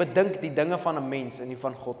jy bedink die dinge van 'n mens en nie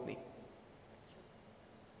van God nie.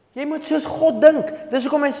 Jy moet soos God dink. Dis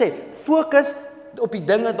hoekom hy sê, fokus op die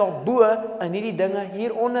dinge daarbo en nie die dinge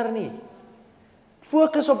hieronder nie.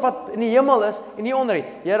 Fokus op wat in die hemel is en nie onder nie.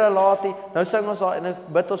 Here, laat U, nou sing ons daar en ek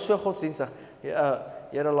bid ons so godsdienstig.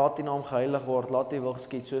 Here, laat U naam geheilig word, laat U wil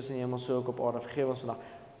geskied, soos in die hemel, so ook op aarde. Vergewe ons vandag.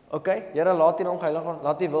 Okay, Here, laat U naam geheilig word,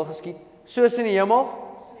 laat U wil geskied, soos in die hemel.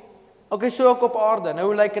 Okay, so ook op aarde. Nou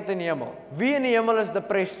hoe lyk dit in die hemel? Wie in die hemel is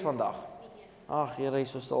depressed vandag? Ag, Here, hy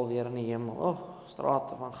is so stil weer in die hemel.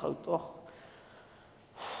 Strate van goud.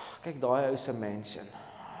 Kyk daai ou se mansion.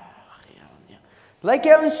 Ag, Here, nee. Lyk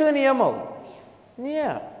jy ons so in die hemel?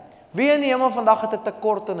 Nee. Wie in die hemel vandag het 'n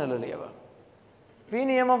tekort in hulle lewe? Wie in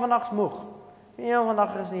die hemel vandag is moeg? Wie in die hemel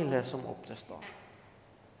vandag is nie lus om op te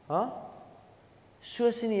staan?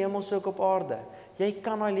 Soos in die hemel, so ook op aarde. Jy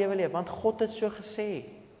kan daai lewe leef, want God het so gesê.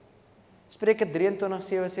 Spreuke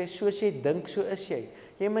 23:7 sê, soos jy dink, so is jy.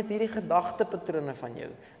 Jy moet hierdie gedagtepatrone van jou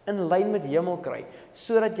in lyn met hemel kry,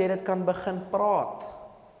 sodat jy dit kan begin praat.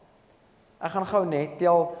 Ek gaan gou net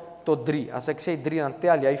tel tot 3. As ek sê 3, dan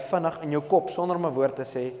tel jy vinnig in jou kop, sonder om 'n woord te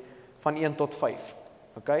sê, van 1 tot 5.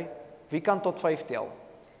 Okay? Wie kan tot 5 tel?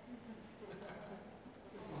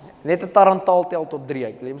 Net 'n tarantaal tel tot 3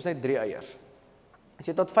 uit. Jy moet net 3 eiers. As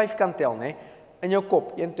jy tot 5 kan tel, nê, in jou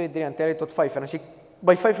kop, 1, 2, 3, dan tel jy tot 5. En as jy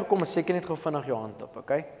by 5 gekom het, seker net gou vinnig jou hand op,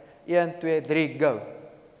 okay? 1, 2, 3, go.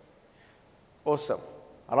 Awesome.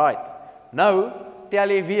 Alright. Nou tel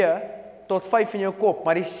jy weer tot 5 in jou kop,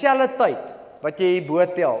 maar dieselfde tyd wat jy hierbo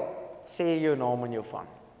tel, sê jy jou naam en jou van.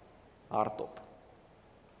 Hardop.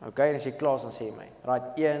 Okay, en as jy klaar is, dan sê jy my.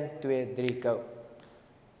 Right, 1, 2, 3, go.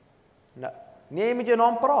 Nou, nee, jy moet jou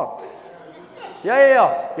naam praat. Ja.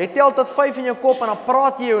 Jy tel tot 5 in jou kop en dan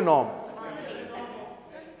praat jy jou naam.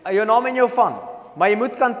 Jou naam en jou van. Maar jy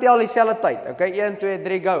moet kan tel dieselfde tyd. Okay, 1, 2,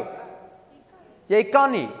 3, go. Jy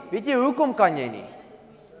kan nie. Weet jy hoekom kan jy nie?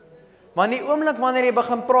 Maar in die oomblik wanneer jy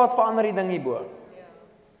begin praat, verander die ding hierbo.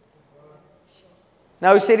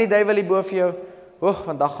 Nou sê die duiwel hierbo vir jou,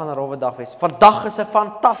 vandag gaan 'n rowwe dag wees. Vandag is 'n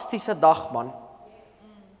fantastiese dag, man.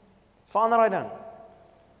 Verander daai ding.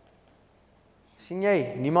 Sien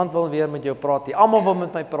jy, niemand wil weer met jou praat nie. Almal wil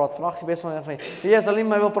met my praat. Vandag is die beste van my. Jy sal nie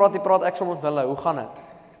met my wil praat, jy praat ek sommer met hulle. Hoe gaan dit?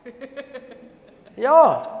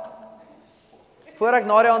 Ja. Voor ek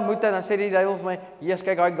Nadia ontmoet het, dan sê die duiwel vir my, "Jesus,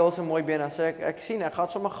 kyk daai girl se mooi bene." Dan sê ek sien, ek gaan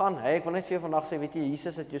sommer gaan. Hey, ek wil net vir jou vandag sê, weet jy,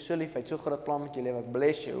 Jesus het jou so lief, hy het so groot plan met jou lewe. Ek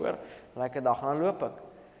bless jou, hoor. Lekker dag, en dan loop ek.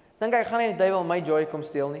 Dink ek gaan nie die duiwel my joy kom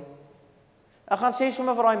steel nie. Ek gaan sê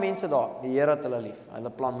sommer vir daai mense daar, die Here het hulle lief. Hulle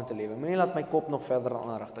plan met 'n lewe. Moenie laat my kop nog verder in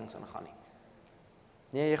ander rigtings ingaan nie.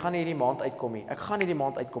 Nee, jy gaan nie hierdie maand uitkom nie. Ek gaan hierdie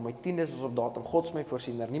maand uitkom. My 10de is op datum. God is my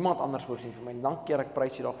voorsiener. Niemand anders voorsien vir my. Dankie, ek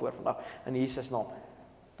prys U daarvoor vandag in Jesus naam.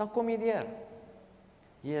 Dan kom jy deur.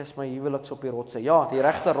 Jesus, my huwelik is op die rots. Ja, die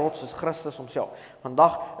regte rots is Christus homself.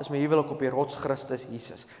 Vandag is my huwelik op die rots Christus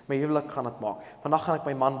Jesus. My huwelik gaan dit maak. Vandag gaan ek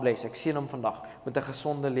my man bless. Ek seën hom vandag met 'n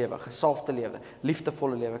gesonde lewe, gesalfde lewe,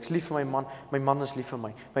 liefdevolle lewe. Ek's lief vir my man. My man is lief vir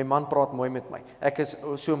my. My man praat mooi met my. Ek is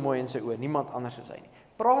so mooi in sy oë. Niemand anders soos hy nie.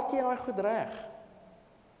 Praat jy daai goed reg?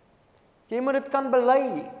 Jy moet dit kan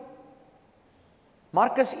bely.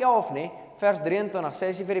 Markus 11, nee, vers 23, sê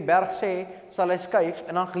as jy vir die berg sê, sal hy skuif,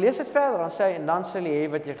 en dan lees dit verder, dan sê hy, en dan sal jy hê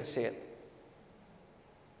wat jy gesê het.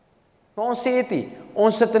 Maar ons sê dit nie,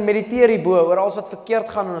 ons sit en mediteer hierbo, oor alles wat verkeerd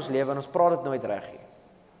gaan in ons lewe, en ons praat dit nooit reg nie.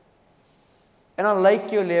 En dan lyk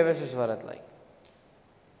jou lewe soos wat dit lyk.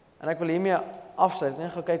 En ek wil hiermee afsluit,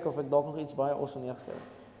 net gaan kyk of ek dalk nog iets baie awesome neergeskryf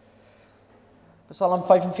het. Psalm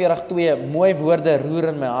 45:2, mooi woorde roer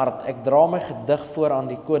in my hart, ek dra my gedig voor aan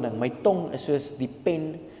die koning, my tong is soos die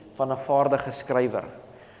pen van 'n vaardige skrywer.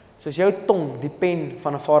 Soos jou tong die pen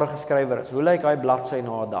van 'n vaardige skrywer is, hoe lyk daai bladsy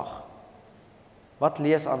na 'n dag? Wat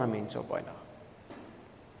lees ander mense op daai dag?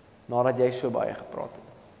 Nadat jy so baie gepraat het.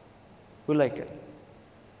 Hoe lyk dit?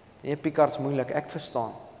 Nee, Piekards moeilik, ek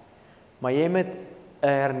verstaan. Maar jy moet 'n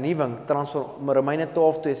hernuwing, Romeine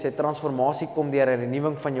 12:2 sê transformasie kom deur 'n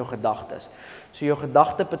hernuwing van jou gedagtes. So jou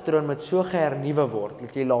gedagtepatroon moet so gehernuwe word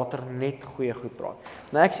dat jy later net goeie goed praat.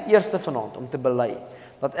 Nou ek's eerste vanaand om te bely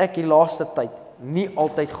dat ek die laaste tyd nie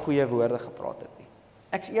altyd goeie woorde gepraat het nie.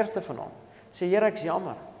 Ek's eerste vanaand. Sê Here, ek's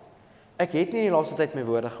jammer. Ek het nie die laaste tyd my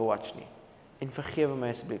woorde gewatch nie. En vergewe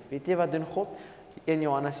my asseblief. Weet jy wat doen God? 1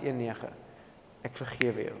 Johannes 1:9. Ek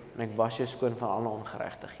vergewe jou en ek was jou skoon van alle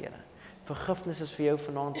ongeregtighede. Vergifnis is vir jou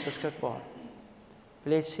vanaand beskikbaar.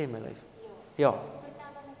 Wil jy dit sê, my lief? Ja.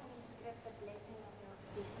 Vertel hulle van die skrif The Blessing of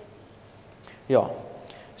the City. Ja.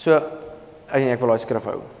 So ek wil daai skrif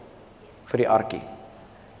hou vir die arkie.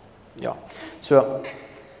 Ja. So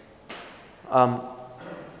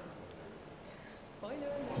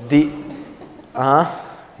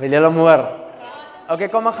wil julle hom hoor? Okay,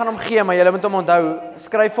 kom ek gaan hom gee, maar julle moet hom onthou.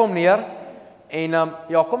 Skryf hom neer. En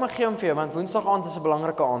ja, kom ek gee hom vir jou, want Woensdag aand is 'n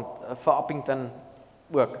belangrike aand vir Appington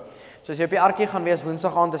ook. So as jy op die arkie gaan wees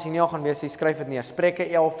Woensdag aand, as jy nie al gaan wees, jy skryf dit neer. Spreuke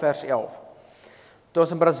 11 vers 11. Toe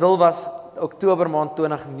ons in Brasil was, Oktober maand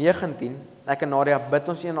 2019, ek en Nadia bid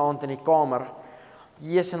ons een aand in die kamer.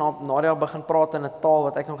 Jesus, en Nadia begin praat in 'n taal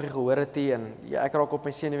wat ek nog nie gehoor het nie, en ja, ek raak op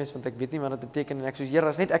my senuwees want ek weet nie wat dit beteken, en ek soos, Here,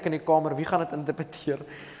 is net ek in die kamer, wie gaan dit interpreteer?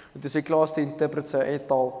 En toe sê Klaas te interpret sy eie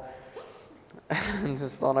taal. En so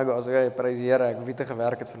staan ek as ek prys die Here, ek hoef nie te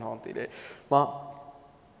gewerk het vanaand nie. Maar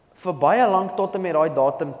vir baie lank tot en met daai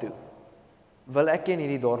datum toe, wil ek nie in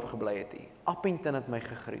hierdie dorp gebly het nie. Appington het my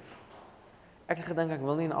gegrief. Ek het gedink ek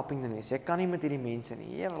wil nie in Appington wees. Ek kan nie met hierdie mense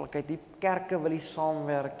nie. Heerlikheid, die kerke wil nie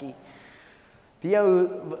saamwerk nie. Die ou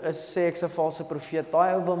sê ek's 'n valse profeet.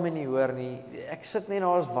 Daai ou wil my nie hoor nie. Ek sit net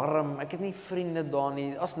daar, is warm. Ek het nie vriende daar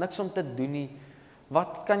nie. Daar's niks om te doen nie.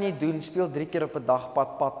 Wat kan jy doen? Speel 3 keer op 'n dag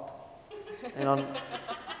pad. En dan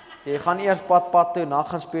jy gaan eers pad toe, dan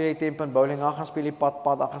gaan speel jy tempen bowling, dan gaan speel jy pad,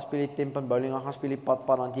 dan gaan speel jy tempen bowling, dan gaan speel jy pad,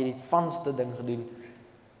 dan jy die funste ding gedoen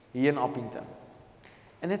hier in Appington.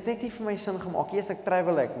 En dit het net nie vir my sin gemaak. Eers ek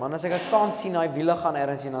travel man, as ek 'n kans sien, daai wiele gaan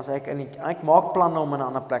ergens en dan sê ek maak planne om in 'n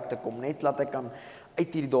ander plek te kom, net laat ek kan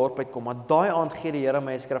uit hierdie dorp uitkom. Maar daai aand gee die Here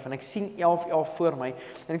my 'n skrif en ek sien 11:11 voor my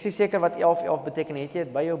en ek sê seker wat 11:11 beteken. Het jy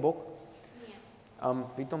dit by jou bok?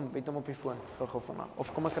 Weet hom op die foon, gou vandag.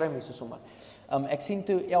 Of kom ek kry my so sommer. Ek sien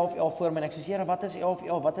toe 11:11 voor my en ek sê, Here, wat is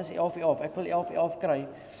 11:11? Wat is 11:11? Ek wil 11:11 kry.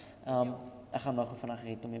 Ek gaan nou gou vandag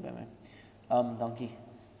het hom hier by my. Dankie.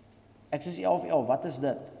 Ek sê 11:11, wat is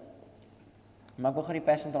dit? Maar ek wil gou die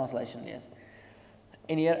Passion Translation lees.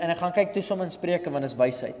 En ek gaan kyk toe sommer in Spreuke want dit is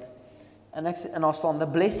wysheid. En daar staan, the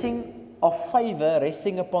blessing of favor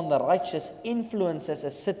resting upon the righteous influences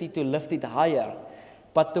a city to lift it higher.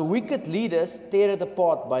 But the wicked leaders tear it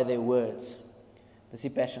apart by their words. Dis die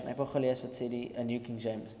Passion. Ek wil gelees wat sê die New King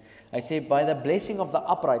James. Hy sê, by the blessing of the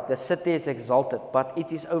upright, the city is exalted, but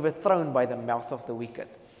it is overthrown by the mouth of the wicked.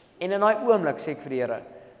 En in daai oomblik sê ek vir die Here,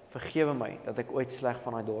 vergewe my dat ek ooit sleg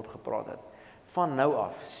van daai dorp gepraat het. Van nou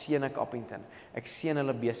af seën ek Appington. Ek seën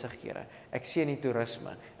hulle besighede. Ek seën die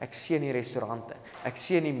toerisme. Ek seën die restaurante. Ek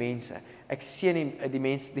seën die mense. Ek seën die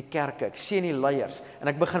mense, die kerke. Ek seën die leiers en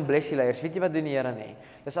ek begin bless die leiers. Weet jy wat doen die Here nie?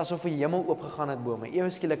 Dis asof die hemel oopgegaan het bo my. Ewe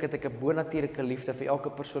skielik het ek 'n bonatuurlike liefde vir elke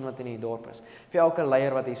persoon wat in die dorp is. Vir elke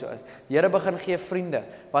leier wat hier so is. Die Here begin gee vriende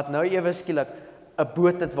wat nou ewe skielik 'n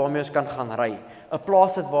boot het waarmee ons kan gaan ry. 'n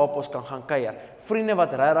Plaas het waarop ons kan gaan kuier. Vriende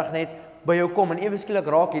wat regtig net by jou kom en ewe skielik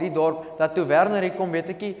raak hierdie dorp dat toe Werner hier kom, weet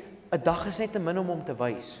ek nie, 'n dag is net te min om te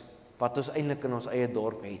wys wat ons eintlik in ons eie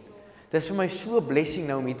dorp het. Dis vir my so 'n blessing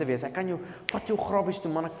nou om hier te wees. Ek kan jou vat jou grabbies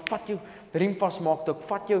toe man, ek vat jou riem vasmaak toe, ek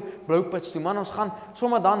vat jou bloupits toe man, ons gaan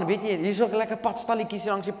sommer dan, weet jy, hier is ook lekker padstalletjies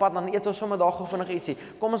langs die pad, dan eet ons sommer daar gou vinnig ietsie.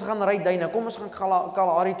 Kom ons gaan ry duine, kom ons gaan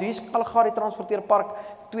Kalahari toe. Hier's Kalahari Transporteer Park,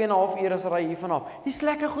 2,5 ure se ry hier vanaf. Hier's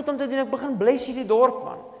lekker goed om te doen. Ek begin bless hierdie dorp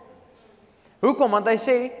man. Hoekom? Want hy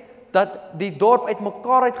sê dat die dorp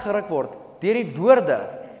uitmekaar uitgeruk word deur die woorde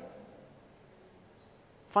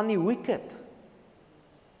van die wicked.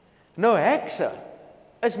 Nou hekse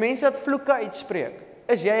is mense wat vloeke uitspreek.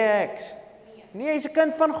 Is jy 'n heks? Nee, jy's 'n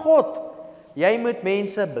kind van God. Jy moet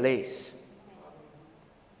mense bless.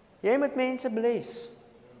 Jy moet mense bless.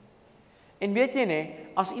 En weet jy nie,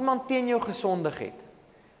 as iemand teen jou gesondig het,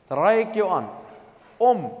 raai ek jou aan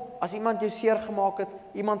as iemand jou seer gemaak het,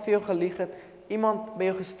 iemand vir jou gelieg het, iemand by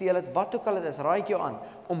jou gesteel het, wat ook al dit is, raai ek jou aan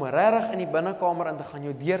om regtig in die binnekamer in te gaan,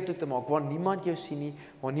 jou deur toe te maak waar niemand jou sien nie,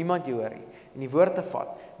 waar niemand jou hoor nie, en die woord te vat.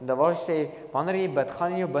 En dan wou hy sê, wanneer jy bid,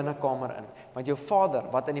 gaan in jou binnekamer in, want jou Vader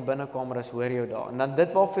wat in die binnekamer is, hoor jou daar. En dan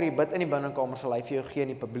dit waarvoor jy bid in die binnekamer sal hy vir jou gee in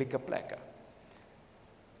die publieke plekke.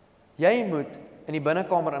 Jy moet in die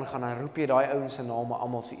binnekamer ingaan en roep jy daai ouens se name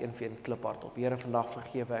almal so een vir een kliphard op. Here, vandag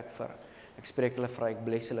vergewe ek vir. Ek spreek hulle vry, ek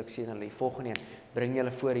bless hulle, ek seën hulle. Volgende een, bring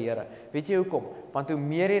julle voor die Here. Weet jy hoekom? Want hoe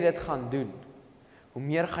meer jy dit gaan doen, hoe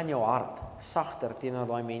meer gaan jou hart sagter teenoor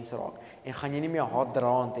daai mense raak en gaan jy nie meer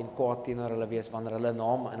haatdraand en kwaad teenoor hulle wees wanneer hulle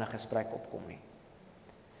naam in 'n gesprek opkom nie.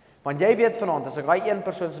 Want jy weet vanaand, as ek daai een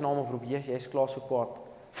persoon se naam oproep, jy is klaar so kwaad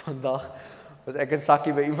vandag, was ek en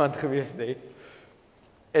Sakkie by iemand gewees, nee.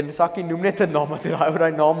 En Sakkie noem net 'n naam, maar toe hy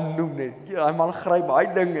daai naam noem net. Ja, hy man gryp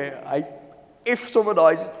daai ding, hy sommer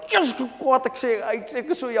daai, Jesus, hoe kwaad ek sê, hy sê ek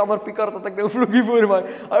is so jammer Pieter dat ek nou vloekie voor my.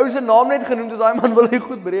 Hy ou se naam net genoem, toe daai man wil hy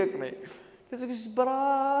goed breek, nee. Dis ek sê,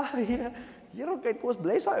 braai, Here, kyk, kom ons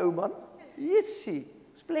bless hy ou man. Yesie,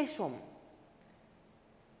 ons bless hom.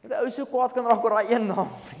 Die ou so kwaad kan raak oor daai een naam.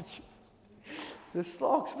 Dis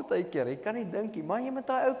slaaks baie keer, jy kan nie dink nie, maar jy moet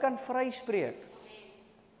daai ou kan vryspreek.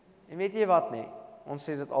 En weet jy wat nie? Ons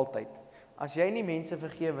sê dit altyd. As jy nie mense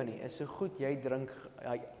vergewe nie, is so goed jy drink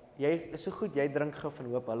gif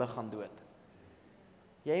en hoop hulle gaan dood.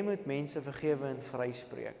 Jy moet mense vergewe en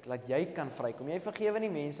vryspreek, laat jy kan vrykom. Jy vergewe nie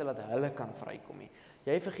mense laat hulle kan vrykom nie.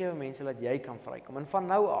 Jy vergewe mense laat jy kan vrykom. En van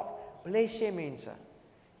nou af, bless jy mense.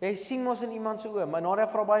 Jy sien mos in iemand se oë, maar Nadia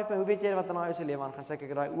vra baie vir my, hoe weet jy wat in daai ou se lewe aangaan? Sê ek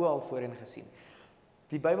het daai oë al voorheen gesien.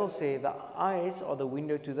 Die Bybel sê, the eyes are the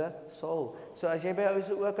window to the soul. So as jy by ou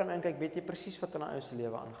se oë kan inkyk, weet jy presies wat in daai ou se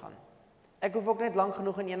lewe aangaan. Ek hoef ook net lank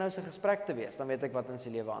genoeg in een ou se gesprek te wees, dan weet ek wat in sy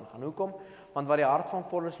lewe aangaan. Hoekom? Want wat die hart van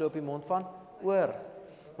vol is, loop die mond van oor.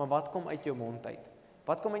 Maar wat kom uit jou mond uit?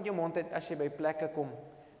 Wat kom uit jou mond uit as jy by plekke kom,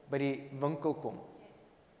 by die winkel kom,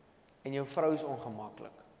 en jou vrou is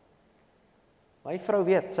ongemaklik? My vrou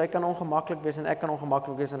weet, sy kan ongemaklik wees en ek kan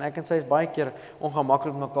ongemaklik wees en ek en sy is baie keer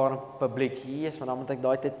ongemaklik met mekaar in publiek. Jesus, maar dan moet ek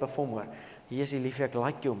daai tyd perform hoor. Jesus, liefie, ek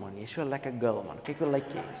like jou man. Jy's so 'n lekker girl man. Kyk hoe like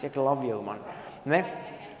jy. Sê ek love jou man. Né?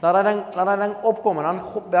 Laat daai ding opkom en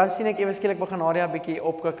dan sien ek ewe skielik begin Nadia 'n bietjie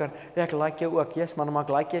opkikker. Ja, ek like jou ook. Jesus, man, maar ek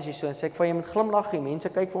like jy as jy so en sê ek vir jy moet glimlag, mense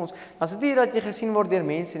kyk vir ons. As dit nie dat jy gesien word deur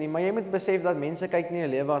mense nie, maar jy moet besef dat mense kyk nie jou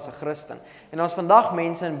lewe as 'n Christen. En ons vandag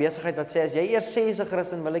mense in besigheid wat sê as jy eers sê jy's 'n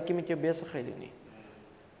Christen, wil ek nie met jou besigheid doen nie.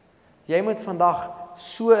 Jy moet vandag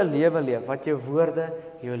so 'n lewe leef wat jou woorde,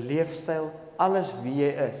 jou leefstyl, alles wie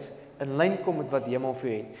jy is, in lyn kom met wat Hemel vir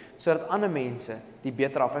jou het, sodat ander mense die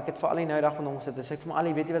beter af. Ek het vir al die nou dag met hom gesit en sê ek vir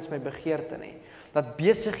al, weet jy wat is my begeerte nie? Dat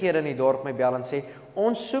besighede in die dorp my bel en sê,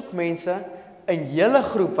 ons soek mense in julle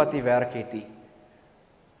groep wat die werk het nie.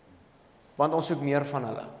 Want ons soek meer van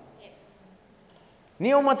hulle.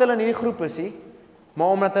 Nie omdat hulle nie die groep is nie, maar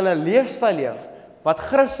omdat hulle leefstyl leef, wat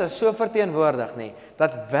Christus so verteenwoordig nie,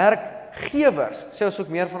 dat werkgewers sê ons soek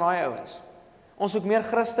meer van daai ouens. Ons soek meer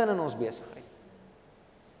Christen in ons besigheid.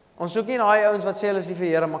 Ons soek nie daai ouens wat sê hulle is lief vir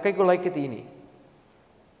die Here, maar kyk hoe lyk dit hier nie.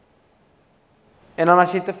 En dan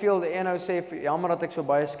as jy te veel, die een ou sê, jammer dat ek so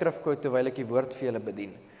baie skrifquote terwyl ek die woord vir julle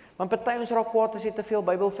bedien. Want party ons raak kwaad as jy te veel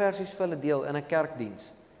Bybelversies vir hulle deel in 'n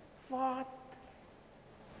kerkdiens. Wat?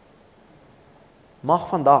 Mag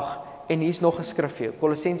vandag, en hier's nog 'n skrif vir jou,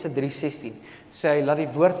 Kolossense 3:16, sê hy, laat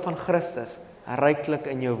die woord van Christus ryklik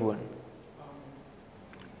in jou woon.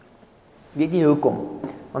 Weet jy hoekom?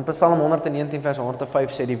 Want Psalm 119 vers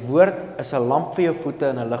 105 sê, die woord is 'n lamp vir jou voete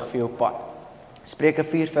en 'n lig vir jou pad. Spreuke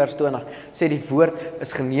 4 vers 20 sê, die woord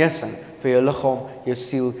is genesing vir jou liggaam, jou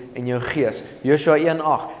siel en jou gees. Joshua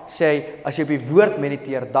 1:8 sê hy, as jy op die woord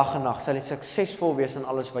mediteer dag en nag, sal jy suksesvol wees in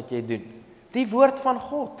alles wat jy doen. Die woord van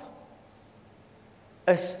God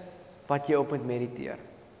is wat jy op moet mediteer.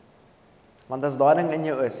 Want as daai ding in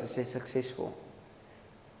jou is jy suksesvol.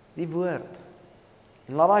 Die woord.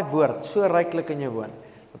 En laat daai woord so ryklik in jou woon,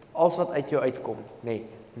 dat alles wat uit jou uitkom,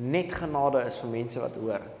 net genade is vir mense wat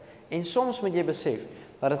hoor. En soms moet jy besef,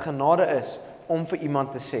 dat dit genade is, om vir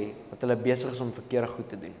iemand te sê, dat hulle besig is om verkeerde goed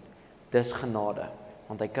te doen. Dis genade,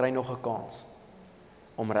 want hy kry nog 'n kans,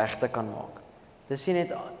 om reg te kan maak. Dis nie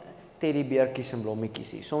net teddybeertjies en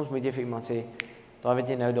blommetjies nie. Soms moet jy vir iemand sê, daai wat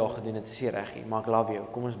jy nou daar gedoen het, is nie reg nie, maar ek love jou,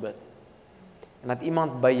 kom ons bid. En dat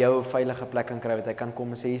iemand by jou 'n veilige plek kan kry, wat hy kan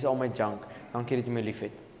kom en sê, hier is al my junk, dankie dat jy my lief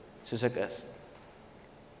het, soos ek is.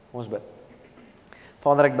 Ons bid.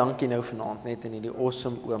 Vader, ek dank U nou vanaand, net in hierdie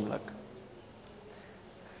awesome oomblik.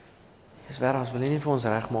 Dis waar ons wil nie vir ons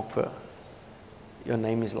reg maak vir Your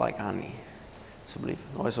name is like honey. Asseblief,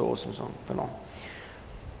 nou is 'n awesome song vanaand.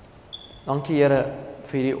 Dankie Here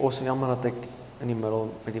vir hierdie awesome, jammer dat ek in die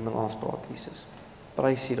middel met iemand anders praat, Jesus.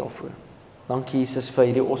 Prys U daarvoor. Dankie Jesus vir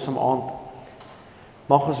hierdie awesome aand.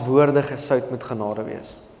 Mag ons woorde gesout met genade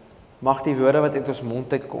wees. Mag die woorde wat uit ons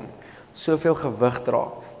mond uitkom, soveel gewig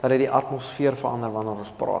dra, dat dit die atmosfeer verander wanneer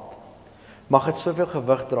ons praat. Mag dit soveel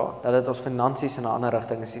gewig dra, dat dit ons finansies in 'n ander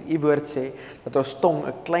rigting is. U woord sê, dat ons tong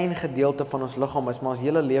 'n klein gedeelte van ons liggaam is, maar ons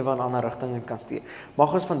hele lewe in 'n ander rigting kan stuur.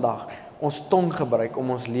 Mag ons vandag ons tong gebruik om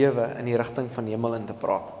ons lewe in die rigting van die hemel in te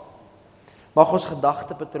praat. Mag ons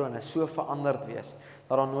gedagtepatrone so veranderd wees,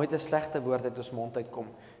 dat daar nooit 'n slegte woord uit ons mond uitkom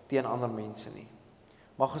teen ander mense nie.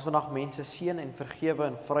 Mag ons vandag mense seën en vergewe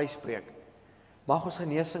en vryspreek. Mag ons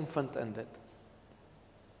genesing vind in dit.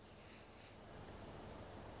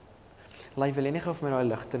 Laai, wil jy nie gou vir my daai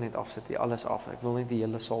ligte net afsit hier, alles af. Ek wil net die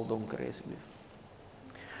hele saal donker hê asseblief.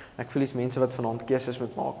 Ek voel dis mense wat vanaand keuses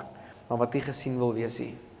moet maak, maar wat nie gesien wil wees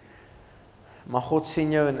hier. Maar God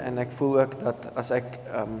sien jou en ek voel ook dat as ek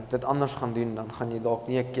dit anders gaan doen, dan gaan jy dalk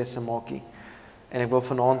nie 'n keuse maak nie. En ek wil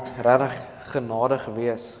vanaand regtig genadig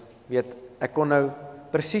wees. Weet, ek kon nou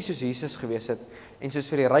presies soos Jesus gewees het en soos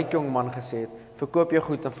vir die ryk jong man gesê het, verkoop jou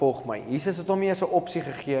goed en volg my. Jesus het hom eers 'n opsie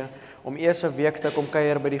gegee om eers 'n week te kom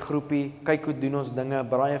kuier by die groepie, kyk hoe doen ons dinge,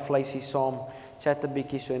 braai 'n vleisie saam, chat 'n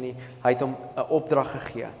bietjie so nie. Hy het hom 'n opdrag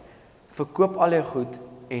gegee. Verkoop al jou goed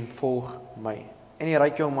en volg my. En die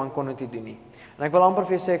ryk jong man kon dit nie doen nie. En ek wil amper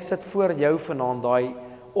vir jou sê, ek sit voor jou vanaand daai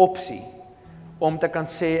opsie om te kan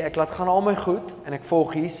sê, ek laat gaan al my goed en ek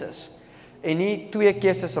volg Jesus. En nie twee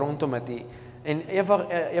keuses rondom dit nie. En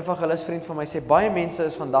evangelis vriend van my sê, baie mense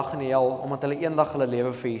is vandag in die hel, omdat hulle eendag hulle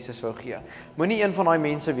lewe vir Jesus wou gee. Moenie een van daai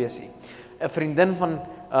mense wees nie. 'n Vriendin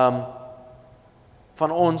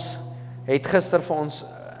van ons het gister vir ons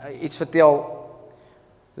iets vertel.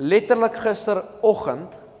 Letterlik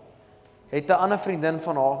gisteroggend het 'n ander vriendin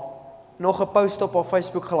van haar nog 'n post op haar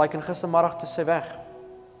Facebook gelike en gistermiddag toe sy weg.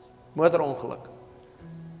 Motorongeluk.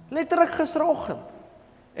 Letterlik gisteroggend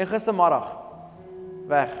en gistermiddag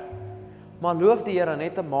weg. Maar loof die Here,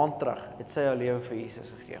 net 'n maand terug het sy haar lewe vir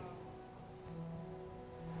Jesus gegee.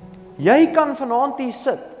 Jy kan vanaand hier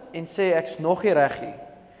sit en sê ek's nog nie reg nie.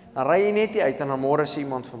 Dan ry jy net hier uit en dan môre sê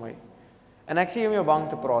iemand vir my. En ek sê om jou bang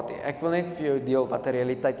te praat nie. Ek wil net vir jou deel wat 'n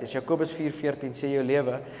realiteit is. Jakobus 4:14 sê jou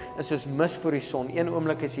lewe is soos mis voor die son. Een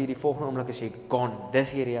oomblik is hier, die volgende oomblik is jy gone.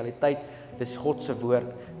 Dis die realiteit. Dis God se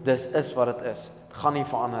woord. Dis is wat dit is. Dit gaan nie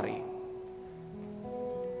verander nie.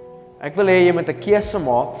 Ek wil hê jy moet 'n keuse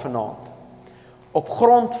maak vanaand. Op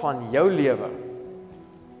grond van jou lewe.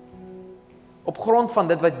 Op grond van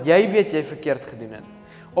dit wat jy weet jy verkeerd gedoen het.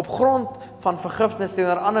 Op grond van vergifnis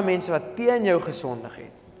teenoor ander mense wat teen jou gesondig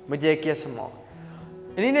het, moet jy 'n keuse maak.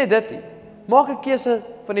 En nie net dit nie. Maak 'n keuse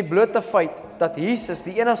van die blote feit dat Jesus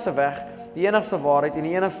die enigste weg, die enigste waarheid en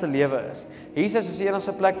die enigste lewe is. Jesus is die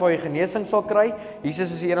enigste plek waar jy genesing sal kry.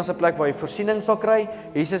 Jesus is die enigste plek waar jy voorsiening sal kry.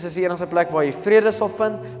 Jesus is die enigste plek waar jy vrede sal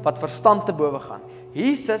vind wat verstand te bowe gaan.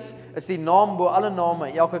 Jesus is die naam bo alle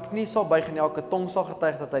name. Elke knie sal buig en elke tong sal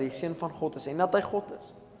getuig dat hy die seun van God is en dat hy God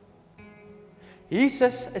is.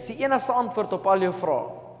 Jesus is die enigste antwoord op al jou vrae.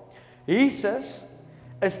 Jesus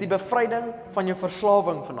is die bevryding van jou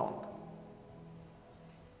verslawing vanaand.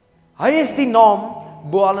 Hy is die naam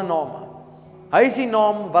bo alle name. Hy is die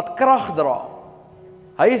naam wat krag dra.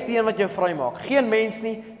 Hy is die een wat jou vrymaak. Geen mens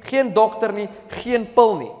nie, geen dokter nie, geen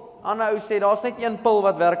pil nie. Ander ou sê daar's net een pil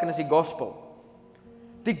wat werk en dis die gospel.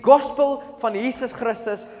 Die gospel van Jesus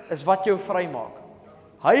Christus is wat jou vrymaak.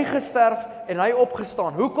 Hy gesterf en hy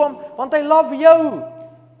opgestaan. Hoekom? Want hy love jou.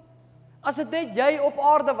 As dit net jy op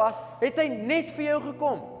aarde was, het hy net vir jou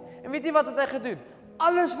gekom. En weet jy wat het hy gedoen?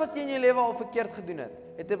 Alles wat jy in jou lewe al verkeerd gedoen het,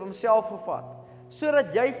 het hy op homself gevat,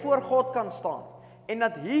 sodat jy voor God kan staan. En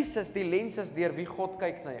dat Jesus die lens is deur wie God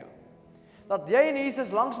kyk na jou. Dat jy en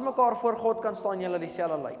Jesus langs mekaar voor God kan staan, julle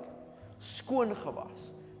dieselfde lyk. Skoon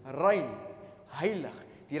gewas, rein, heilig,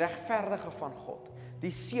 die regverdige van God,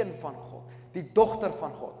 die seun van God, die dogter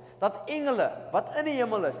van God. Dat engele wat in die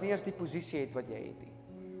hemel is, nie eers die posisie het wat jy het nie.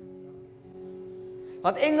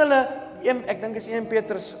 Want engele, ek dink is 1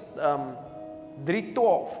 Petrus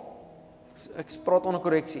 3:12, ek praat onder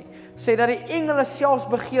korreksie, sê dat die engele selfs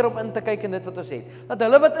begeer om in te kyk in dit wat ons het. Dat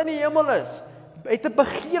hulle wat in die hemel is, het 'n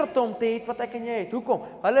begeerte om te hê wat ek en jy het. Hoekom?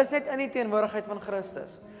 Hulle is net in die teenwoordigheid van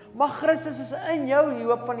Christus. Maar Christus is in jou, die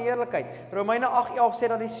hoop van die heerlikheid. Romeine 8:11 sê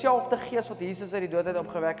dat dieselfde gees wat Jesus uit die dood uit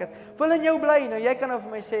opgewek het, wil in jou bly. Nou jy kan nou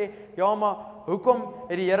vir my sê, ja, maar hoekom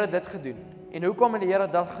het die Here dit gedoen? En hoekom het die Here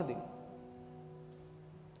dat gedoen?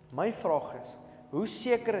 My vraag is, hoe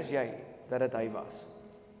seker is jy dat dit hy was?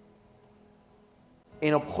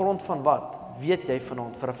 En op grond van wat weet jy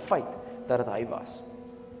vanaand vir 'n feit dat dit hy was?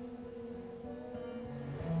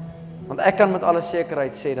 Want ek kan met alle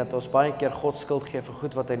sekerheid sê dat ons baie keer God skuld gee vir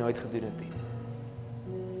goed wat hy nooit gedoen het nie.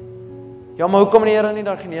 Ja, maar hoekom het die Here nie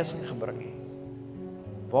daai genesing gebring nie?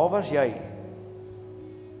 Waar was jy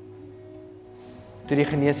toe die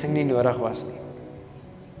genesing nie nodig was nie?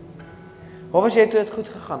 Waar was jy toe dit goed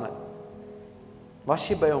gegaan het? Was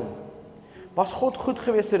jy by hom? Was God goed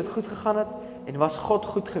geweest toe dit goed gegaan het? En was God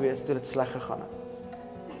goed geweest toe dit sleg gegaan het?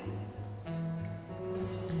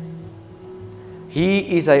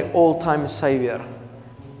 He is a all-time savior.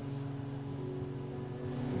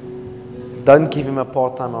 Don't give him a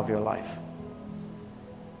part-time of your life.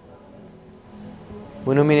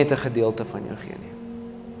 Moet hom nie net 'n gedeelte van jou gee nie.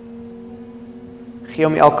 Gee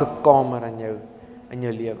hom elke kamer in jou in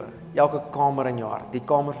jou lewe. Elke kamer in jou hart, die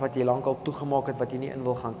kamers wat jy lankal toegemaak het, wat jy nie in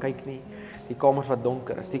wil gaan kyk nie, die kamers wat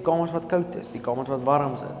donker is, die kamers wat koud is, die kamers wat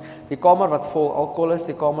warm is, die kamer wat vol alkohol is,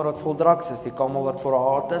 die kamer wat vol drugs is, die kamer wat vol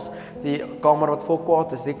haat is, die kamer wat vol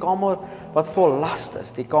kwaad is, die kamer wat vol last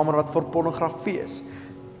is, die kamer wat vol pornografie is,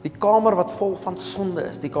 die kamer wat vol van sonde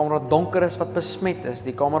is, die kamer wat donker is, wat besmet is,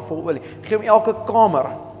 die kamer vol olie. Gee hom elke kamer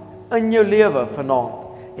in jou lewe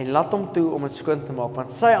vanaand en laat hom toe om dit skoon te maak,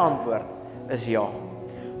 want sy antwoord is ja.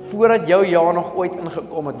 Voordat jou ja nog ooit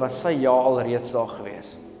ingekom het, was sy ja al reeds daar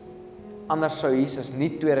gewees. Anders sou Jesus nie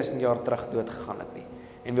 2000 jaar terug dood gegaan het nie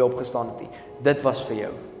en weer opgestaan het nie. Dit was vir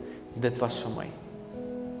jou. Dit was vir my.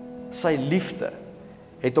 Sy liefde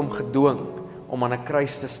het hom gedwing om aan 'n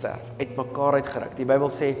kruis te sterf, uitmekaar uitgeruk. Die Bybel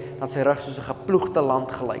sê dat sy rug soos 'n geploegde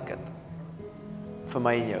land gelyk het. Vir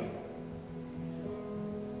my en jou.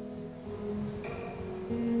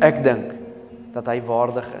 Ek dink dat hy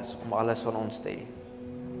waardig is om alles van ons te hê.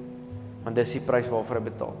 Want dis die prys waarvoor hy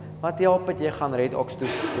betaal. Wat help het jy gaan Red Ox toe,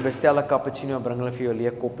 jy bestel 'n cappuccino en bring hulle vir jou 'n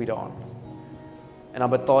leë koppie daaraan. En dan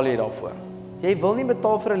betaal jy daarvoor. Jy wil nie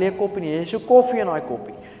betaal vir 'n leë koppie nie, jy soek koffie in daai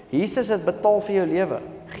koppie. Jesus het betaal vir jou lewe.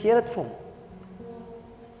 Gee dit vir hom.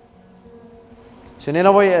 So net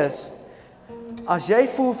nou waar jy is. As jy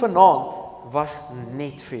voel vanaand was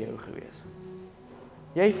net vir jou gewees.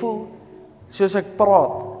 Jy voel soos ek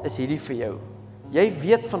praat, is hierdie vir jou. Jy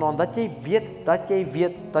weet vanaand dat jy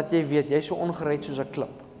weet, jy is so ongered soos 'n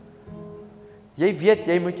klip. Jy weet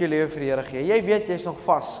jy moet jou lewe vir die Here gee. Jy weet jy is nog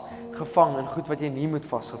vasgevang in goed wat jy nie moet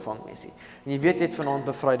vasgevang wees nie. En jy weet jy het vanaand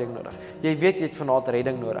bevryding nodig. Jy weet jy het vanaand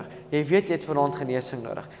redding nodig. Jy weet jy het vanaand genesing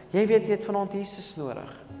nodig. Jy weet jy het vanaand Jesus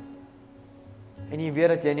nodig. En jy weet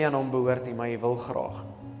dat jy nie aan hom behoort nie, maar jy wil graag.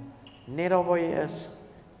 Net daar waar jy is,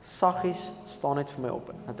 saggies, staan net vir my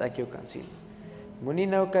op, dat ek jou kan sien. Moenie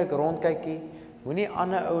nou kyk rondkyk nie, moenie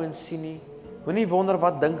ander ouens sien nie, moenie wonder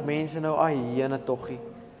wat dink mense nou, jene toggie.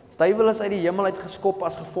 Duiwel is uit die hemel uitgeskop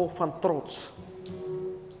as gevolg van trots.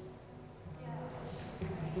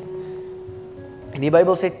 En die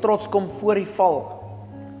Bybel sê trots kom voor die val.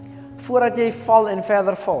 Voordat jy val en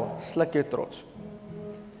verder val, sluk jou trots.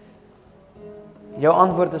 Jou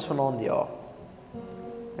antwoord is vanaand ja.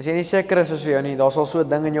 As jy nie seker is vir jou nie, daar sal so 'n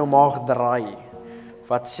ding in jou maag draai,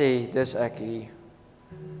 wat sê, dis ek hier.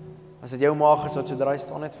 As dit jou maag is wat so draai,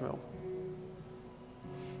 staan net vir my op.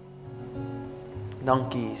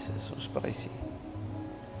 Dankie Jesus, ons prys U.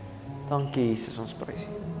 Dankie Jesus, ons prys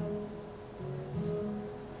U.